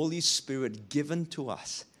 Holy Spirit given to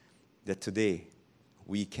us, that today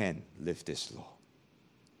we can live this law.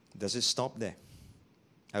 Does it stop there?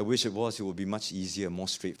 I wish it was. It would be much easier, more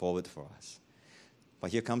straightforward for us.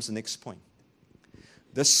 But here comes the next point.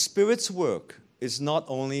 The Spirit's work is not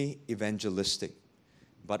only evangelistic,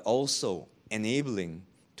 but also enabling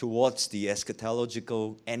towards the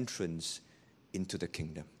eschatological entrance into the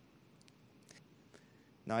kingdom.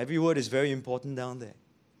 Now, every word is very important down there.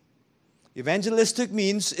 Evangelistic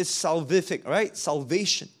means it's salvific, right?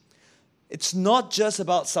 Salvation. It's not just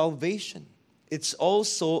about salvation. It's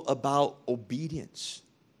also about obedience.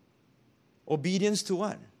 Obedience to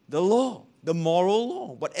what? The law, the moral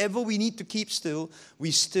law. Whatever we need to keep still,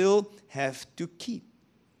 we still have to keep.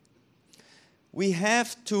 We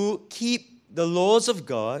have to keep the laws of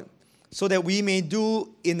God so that we may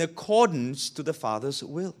do in accordance to the Father's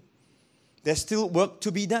will. There's still work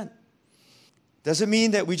to be done. Does it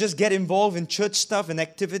mean that we just get involved in church stuff and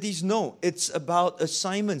activities? No, it's about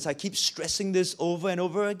assignments. I keep stressing this over and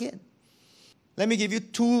over again. Let me give you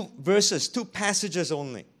two verses, two passages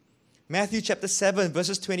only. Matthew chapter 7,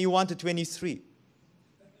 verses 21 to 23.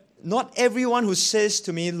 Not everyone who says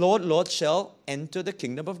to me, Lord, Lord, shall enter the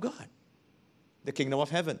kingdom of God, the kingdom of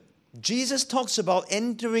heaven. Jesus talks about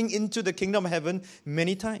entering into the kingdom of heaven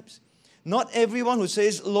many times. Not everyone who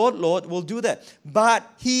says, Lord, Lord, will do that. But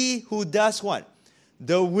he who does what?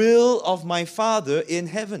 The will of my Father in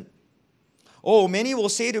heaven. Oh, many will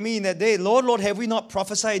say to me in that day, Lord, Lord, have we not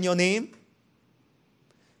prophesied in your name?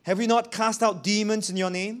 Have we not cast out demons in your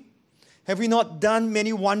name? Have we not done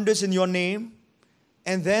many wonders in your name?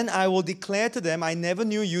 And then I will declare to them, I never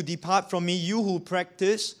knew you. Depart from me, you who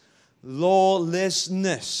practice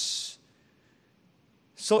lawlessness.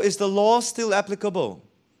 So is the law still applicable?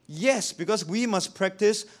 Yes, because we must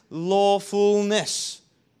practice lawfulness.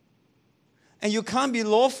 And you can't be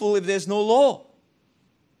lawful if there's no law.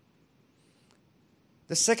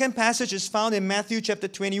 The second passage is found in Matthew chapter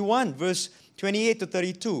 21, verse 28 to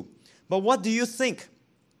 32. But what do you think?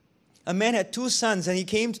 A man had 2 sons, and he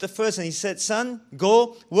came to the first and he said, Son,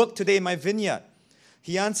 go work today in my vineyard.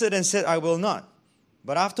 He answered and said, I will not.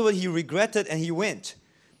 But afterward he regretted and he went.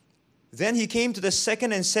 Then he came to the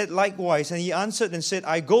second and said likewise, and he answered and said,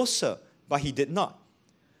 I go, sir. But he did not.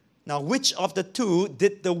 Now, which of the 2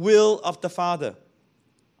 did the will of the Father?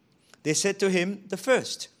 They said to him, the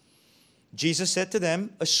first. Jesus said to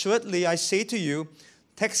them, Assuredly I say to you,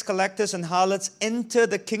 tax collectors and harlots enter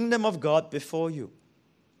the kingdom of God before you.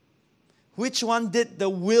 Which one did the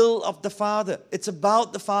will of the Father? It's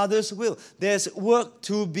about the Father's will. There's work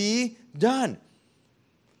to be done.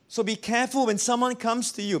 So be careful when someone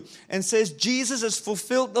comes to you and says, Jesus has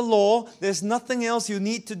fulfilled the law, there's nothing else you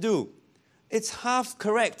need to do. It's half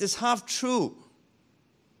correct, it's half true.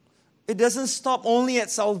 It doesn't stop only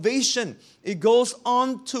at salvation. It goes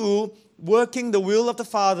on to working the will of the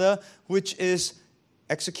Father, which is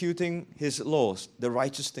executing His laws, the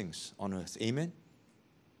righteous things on earth. Amen?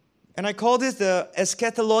 And I call this the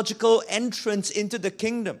eschatological entrance into the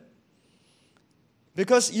kingdom.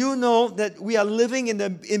 Because you know that we are living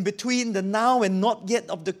in between the now and not yet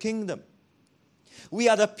of the kingdom. We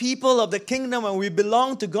are the people of the kingdom and we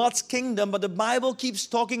belong to God's kingdom, but the Bible keeps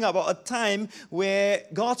talking about a time where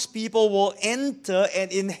God's people will enter and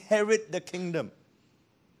inherit the kingdom.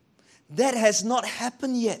 That has not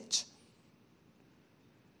happened yet.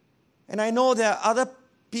 And I know there are other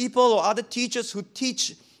people or other teachers who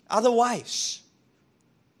teach otherwise.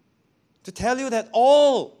 To tell you that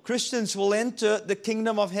all Christians will enter the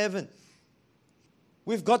kingdom of heaven.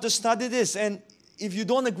 We've got to study this, and if you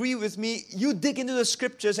don't agree with me, you dig into the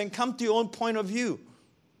scriptures and come to your own point of view.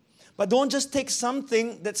 But don't just take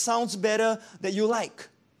something that sounds better that you like.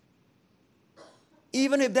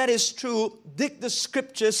 Even if that is true, dig the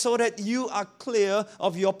scriptures so that you are clear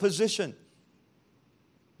of your position.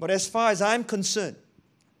 But as far as I'm concerned,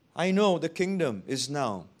 I know the kingdom is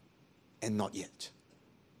now and not yet.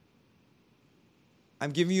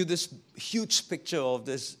 I'm giving you this huge picture of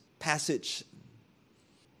this passage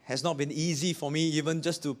has not been easy for me even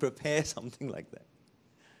just to prepare something like that.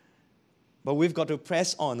 But we've got to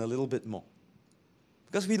press on a little bit more.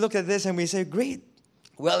 Because we look at this and we say, great,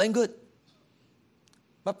 well and good.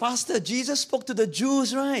 But Pastor, Jesus spoke to the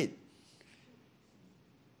Jews, right?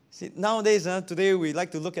 See, nowadays, today we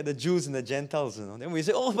like to look at the Jews and the Gentiles. Then we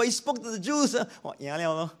say, oh, but he spoke to the Jews. Well,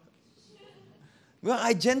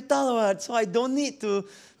 I Gentile, so I don't need to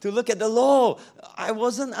look at the law. I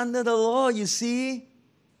wasn't under the law, you see.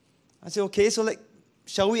 I say, okay, so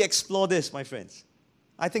shall we explore this, my friends?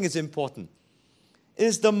 I think it's important.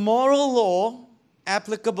 Is the moral law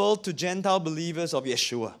applicable to Gentile believers of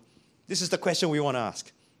Yeshua? This is the question we want to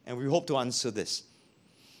ask, and we hope to answer this.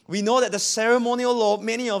 We know that the ceremonial law,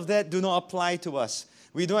 many of that do not apply to us.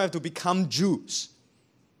 We don't have to become Jews.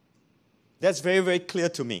 That's very, very clear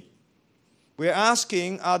to me. We're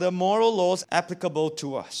asking, are the moral laws applicable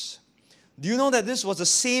to us? Do you know that this was the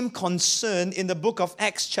same concern in the book of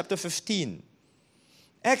Acts chapter 15?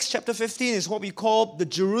 Acts chapter 15 is what we call the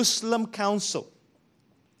Jerusalem Council.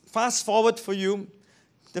 Fast forward for you,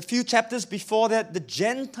 the few chapters before that, the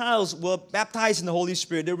Gentiles were baptized in the Holy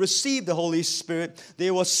Spirit. They received the Holy Spirit.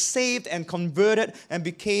 They were saved and converted and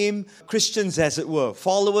became Christians, as it were,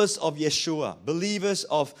 followers of Yeshua, believers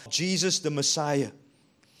of Jesus the Messiah.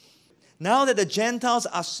 Now that the Gentiles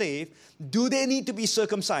are saved, do they need to be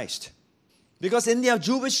circumcised? Because in their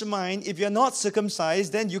Jewish mind, if you're not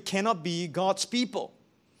circumcised, then you cannot be God's people.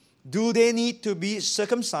 Do they need to be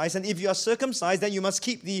circumcised? And if you are circumcised, then you must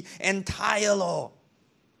keep the entire law.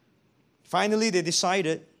 Finally, they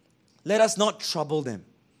decided, let us not trouble them,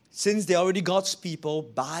 since they're already God's people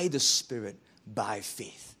by the Spirit, by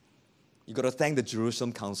faith. You've got to thank the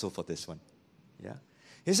Jerusalem Council for this one. Yeah.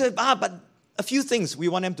 He said, but a few things we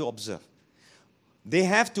want them to observe. They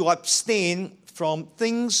have to abstain from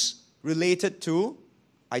things related to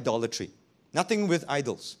idolatry. Nothing with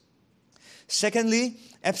idols. Secondly,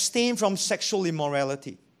 abstain from sexual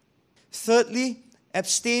immorality. Thirdly,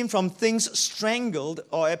 abstain from things strangled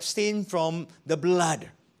or abstain from the blood.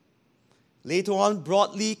 Later on,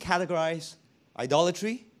 broadly categorize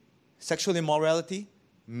idolatry, sexual immorality,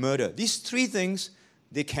 murder. These three things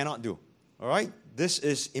they cannot do. All right? This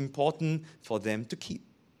is important for them to keep.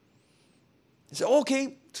 They say,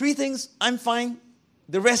 okay, three things, I'm fine.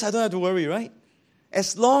 The rest I don't have to worry, right?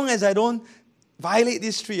 As long as I don't violate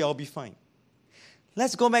these three, I'll be fine.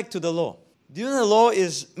 Let's go back to the law. Do you know the law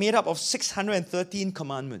is made up of 613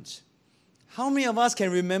 commandments? How many of us can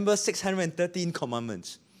remember 613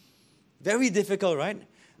 commandments? Very difficult, right?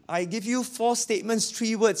 I give you 4 statements,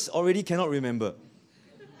 3 words, already cannot remember.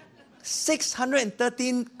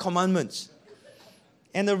 613 commandments.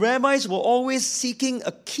 And the rabbis were always seeking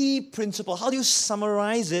a key principle. How do you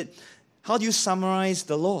summarize it? How do you summarize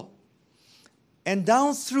the law? And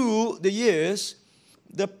down through the years,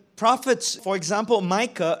 the prophets, for example,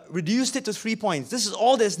 Micah, reduced it to 3 points. This is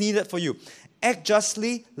all that's needed for you. Act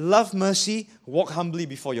justly, love mercy, walk humbly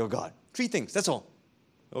before your God. 3 things, that's all.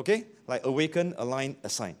 Okay? Like awaken, align,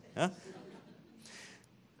 assign. Huh?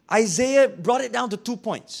 Isaiah brought it down to 2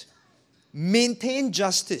 points. Maintain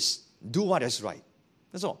justice, do what is right.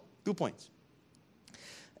 That's all, 2 points.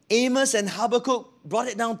 Amos and Habakkuk brought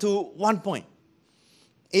it down to 1 point.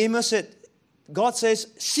 Amos said, God says,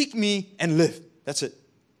 seek me and live. That's it.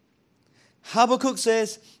 Habakkuk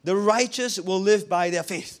says, the righteous will live by their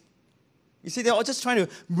faith. You see, they're all just trying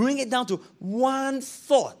to bring it down to one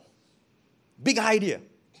thought. Big idea.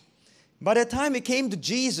 By the time it came to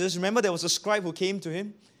Jesus, remember there was a scribe who came to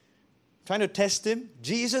him, trying to test him.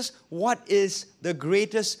 Jesus, what is the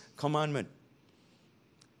greatest commandment?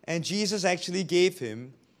 And Jesus actually gave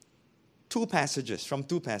him 2 passages, from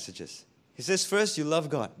 2 passages. He says, first, you love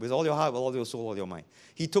God with all your heart, with all your soul, all your mind.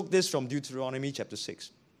 He took this from Deuteronomy chapter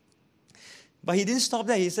 6. But he didn't stop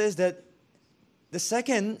there. He says that the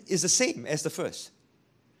second is the same as the first.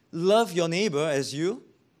 Love your neighbor as you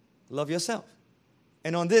love yourself.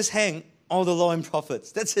 And on this hang all the law and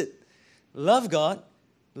prophets. That's it. Love God,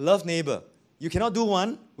 love neighbor. You cannot do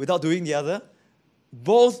one without doing the other.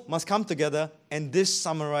 Both must come together, and this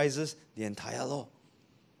summarizes the entire law.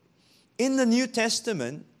 In the New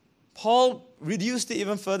Testament, Paul reduced it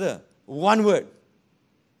even further. 1 word.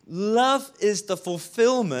 Love is the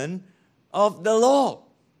fulfillment of the law.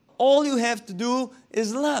 All you have to do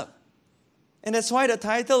is love. And that's why the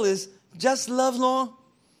title is Just Love, Law.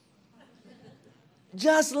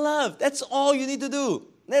 Just love. That's all you need to do.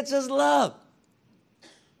 Let's just love.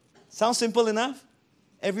 Sounds simple enough?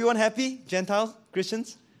 Everyone happy? Gentile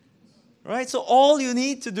Christians? Right? So all you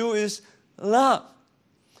need to do is love.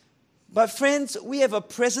 But friends, we have a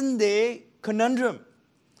present day conundrum.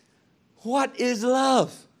 What is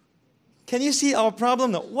love? Can you see our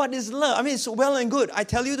problem now? What is love? I mean, it's well and good. I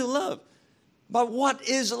tell you to love. But what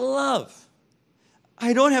is love?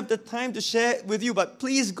 I don't have the time to share it with you, but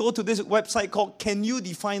please go to this website called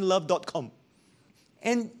canyoudefinelove.com.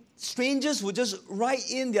 And strangers will just write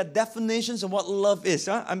in their definitions of what love is.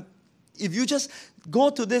 If you just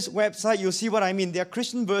go to this website, you'll see what I mean. There are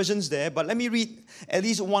Christian versions there, but let me read at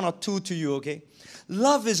least one or two to you, okay?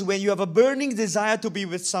 Love is when you have a burning desire to be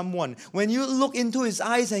with someone. When you look into his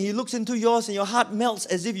eyes and he looks into yours and your heart melts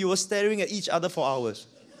as if you were staring at each other for hours.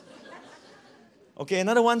 Okay,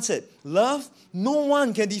 another one said, love, no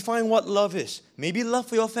one can define what love is. Maybe love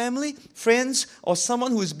for your family, friends, or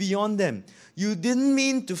someone who is beyond them. You didn't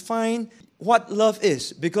mean to find what love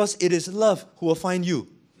is because it is love who will find you.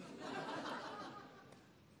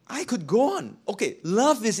 I could go on. Okay,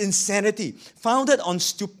 love is insanity, founded on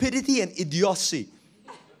stupidity and idiocy.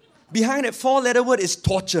 Behind that four-letter word is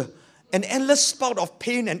torture, an endless spout of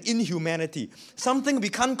pain and inhumanity, something we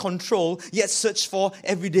can't control yet search for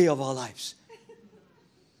every day of our lives.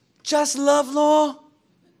 Just love, Lord.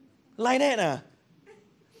 Like that,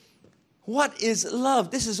 What is love?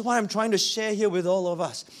 This is what I'm trying to share here with all of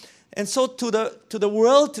us. And so to the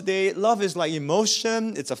world today, love is like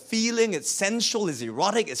emotion, it's a feeling, it's sensual, it's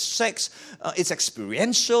erotic, it's sex, it's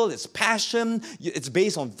experiential, it's passion, it's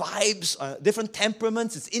based on vibes, different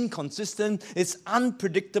temperaments, it's inconsistent, it's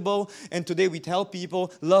unpredictable. And today we tell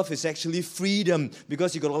people love is actually freedom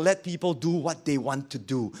because you've got to let people do what they want to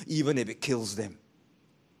do, even if it kills them.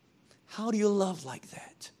 How do you love like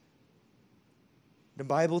that? The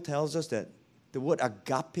Bible tells us that the word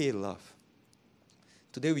agape love.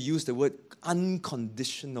 Today we use the word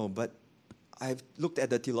unconditional, but I've looked at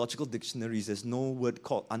the theological dictionaries. There's no word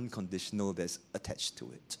called unconditional that's attached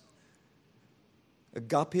to it.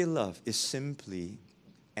 Agape love is simply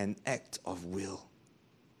an act of will.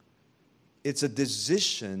 It's a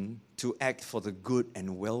decision to act for the good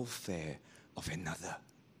and welfare of another.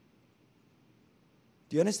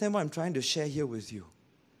 Do you understand what I'm trying to share here with you?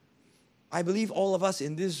 I believe all of us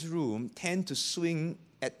in this room tend to swing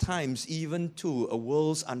at times even to a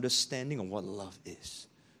world's understanding of what love is.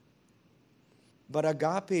 But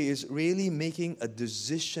agape is really making a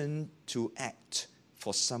decision to act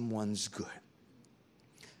for someone's good.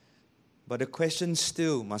 But the question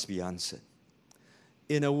still must be answered.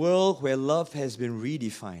 In a world where love has been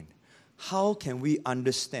redefined, how can we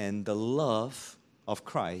understand the love of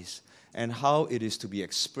Christ and how it is to be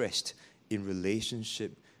expressed in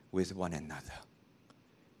relationship with one another?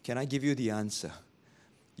 Can I give you the answer?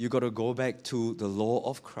 You got to go back to the law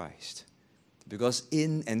of Christ, because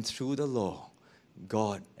in and through the law,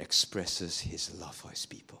 God expresses His love for His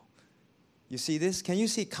people. You see this? Can you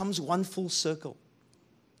see it comes one full circle?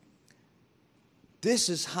 This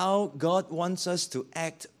is how God wants us to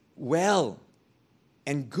act well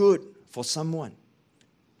and good for someone.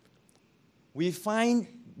 We find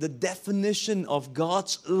the definition of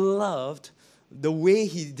God's love, the way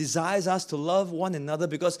He desires us to love one another,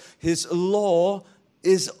 because His law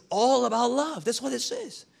is all about love. That's what it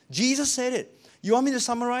says. Jesus said it. You want me to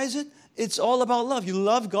summarize it? It's all about love. You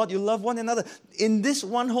love God, you love one another. In this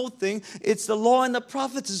one whole thing, it's the law and the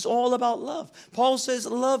prophets. It's all about love. Paul says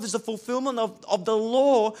love is the fulfillment of the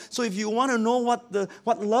law. So if you want to know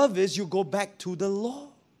what love is, you go back to the law.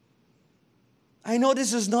 I know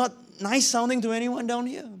this is not nice sounding to anyone down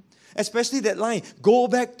here. Especially that line, go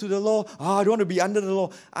back to the law. I don't want to be under the law.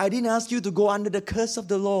 I didn't ask you to go under the curse of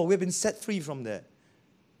the law. We've been set free from that.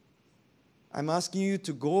 I'm asking you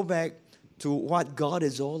to go back to what God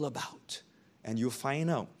is all about. And you find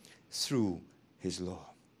out through His law.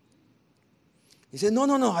 He said, no,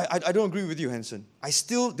 I don't agree with you, Henson. I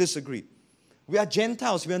still disagree. We are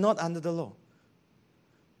Gentiles. We are not under the law.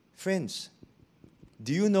 Friends,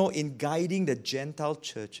 do you know in guiding the Gentile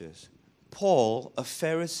churches, Paul, a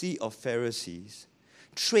Pharisee of Pharisees,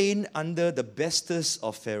 trained under the bestest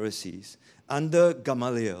of Pharisees, under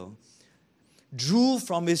Gamaliel, drew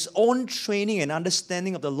from his own training and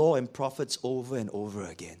understanding of the law and prophets over and over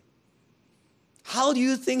again. How do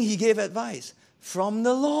you think he gave advice? From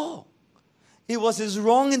the law. It was his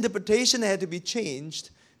wrong interpretation that had to be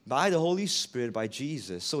changed by the Holy Spirit, by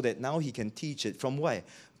Jesus, so that now he can teach it from where?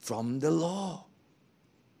 From the law.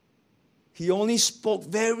 He only spoke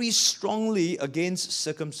very strongly against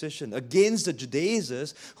circumcision, against the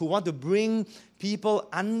Judaizers who want to bring people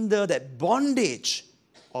under that bondage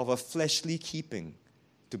of a fleshly keeping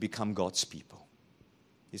to become God's people.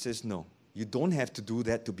 He says, no, you don't have to do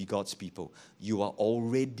that to be God's people. You are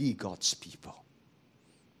already God's people.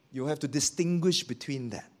 You have to distinguish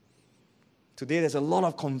between that. Today there's a lot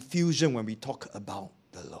of confusion when we talk about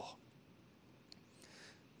the law.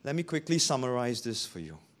 Let me quickly summarize this for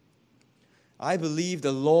you. I believe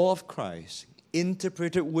the law of Christ,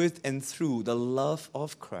 interpreted with and through the love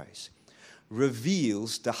of Christ,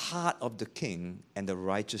 reveals the heart of the King and the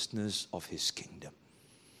righteousness of his kingdom.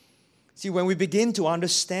 See, when we begin to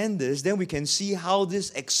understand this, then we can see how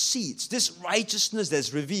this exceeds, this righteousness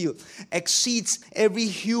that's revealed, exceeds every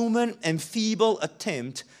human and feeble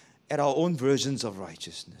attempt at our own versions of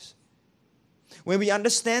righteousness. When we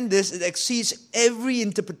understand this, it exceeds every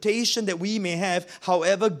interpretation that we may have,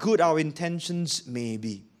 however good our intentions may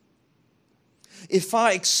be. It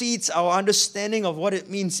far exceeds our understanding of what it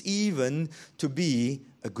means even to be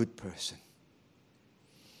a good person.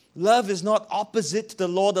 Love is not opposite to the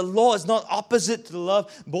law. The law is not opposite to the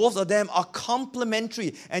love. Both of them are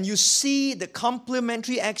complementary. And you see the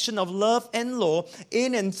complementary action of love and law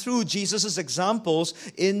in and through Jesus' examples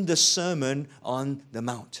in the Sermon on the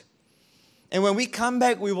Mount. And when we come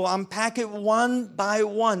back, we will unpack it one by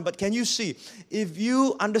one. But can you see, if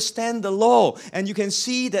you understand the law and you can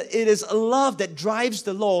see that it is love that drives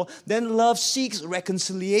the law, then love seeks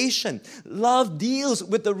reconciliation. Love deals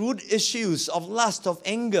with the root issues of lust, of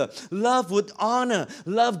anger. Love would honor.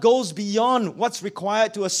 Love goes beyond what's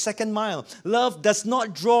required to a second mile. Love does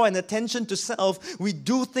not draw an attention to self. We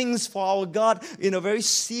do things for our God in a very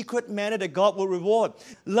secret manner that God will reward.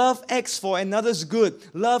 Love acts for another's good.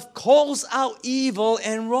 Love calls out evil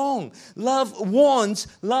and wrong. Love warns,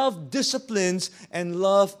 love disciplines, and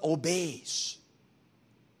love obeys.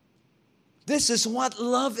 This is what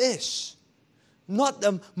love is. Not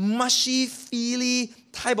the mushy, feely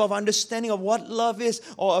type of understanding of what love is,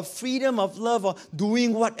 or a freedom of love, or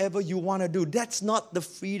doing whatever you want to do. That's not the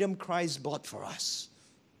freedom Christ bought for us.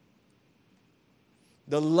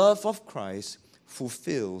 The love of Christ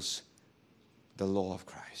fulfills the law of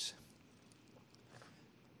Christ.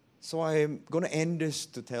 So I'm going to end this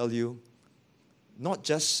to tell you, not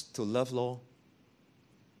just to love law,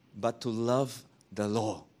 but to love the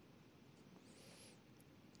law.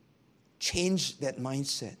 Change that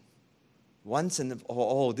mindset. Once and for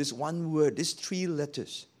all, this one word, these 3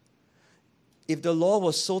 letters. If the law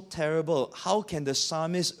was so terrible, how can the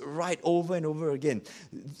psalmist write over and over again,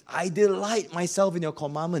 I delight myself in your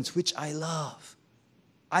commandments, which I love.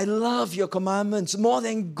 I love your commandments more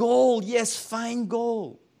than gold, yes, fine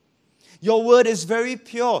gold. Your word is very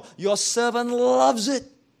pure. Your servant loves it.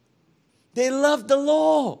 They love the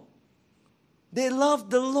law. They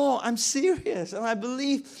love the law. I'm serious. And I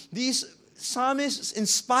believe these psalmists,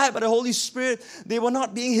 inspired by the Holy Spirit, they were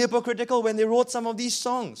not being hypocritical when they wrote some of these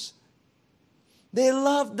songs. They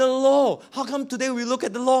love the law. How come today we look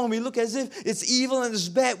at the law and we look as if it's evil and it's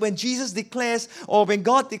bad, when Jesus declares, or when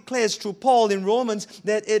God declares through Paul in Romans,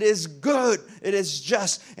 that it is good, it is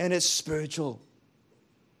just, and it's spiritual.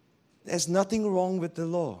 There's nothing wrong with the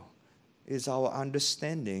law. It's our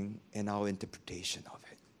understanding and our interpretation of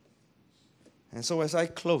it. And so as I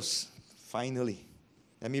close, finally,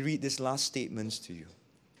 let me read these last statements to you.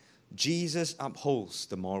 Jesus upholds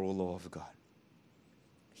the moral law of God.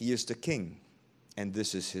 He is the King, and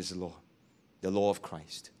this is his law, the law of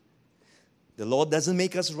Christ. The law doesn't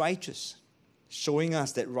make us righteous, showing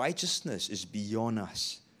us that righteousness is beyond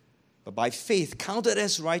us, but by faith counted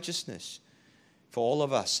as righteousness for all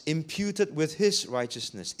of us, imputed with his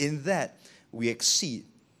righteousness. In that, we exceed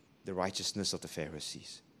the righteousness of the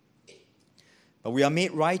Pharisees. But we are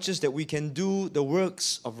made righteous that we can do the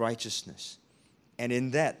works of righteousness. And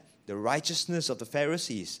in that, the righteousness of the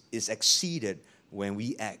Pharisees is exceeded when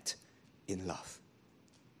we act in love.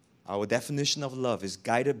 Our definition of love is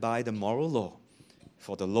guided by the moral law,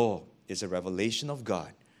 for the law is a revelation of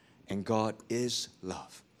God, and God is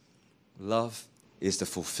love. Love is the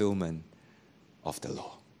fulfillment of the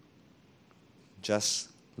law. Just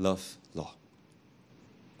love law.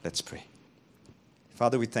 Let's pray.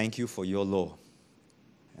 Father, we thank you for your law.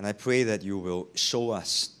 And I pray that you will show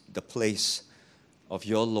us the place of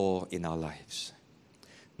your law in our lives.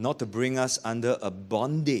 Not to bring us under a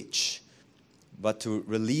bondage, but to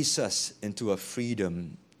release us into a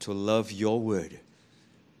freedom to love your word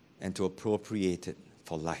and to appropriate it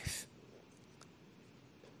for life.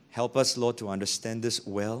 Help us, Lord, to understand this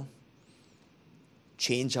well.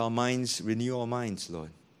 Change our minds, renew our minds, Lord,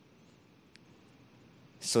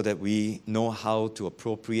 so that we know how to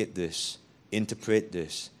appropriate this, interpret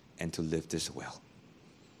this, and to live this well.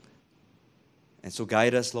 And so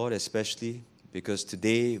guide us, Lord, especially because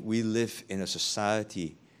today we live in a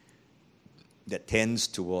society that tends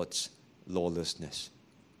towards lawlessness.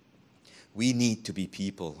 We need to be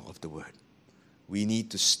people of the word. We need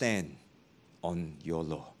to stand on your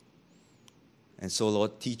law. And so,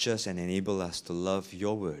 Lord, teach us and enable us to love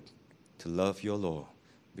your word, to love your law,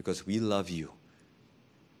 because we love you,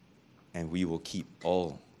 and we will keep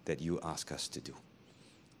all that that you ask us to do.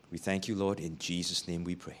 We thank you, Lord. In Jesus' name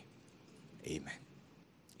we pray. Amen.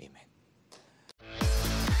 Amen.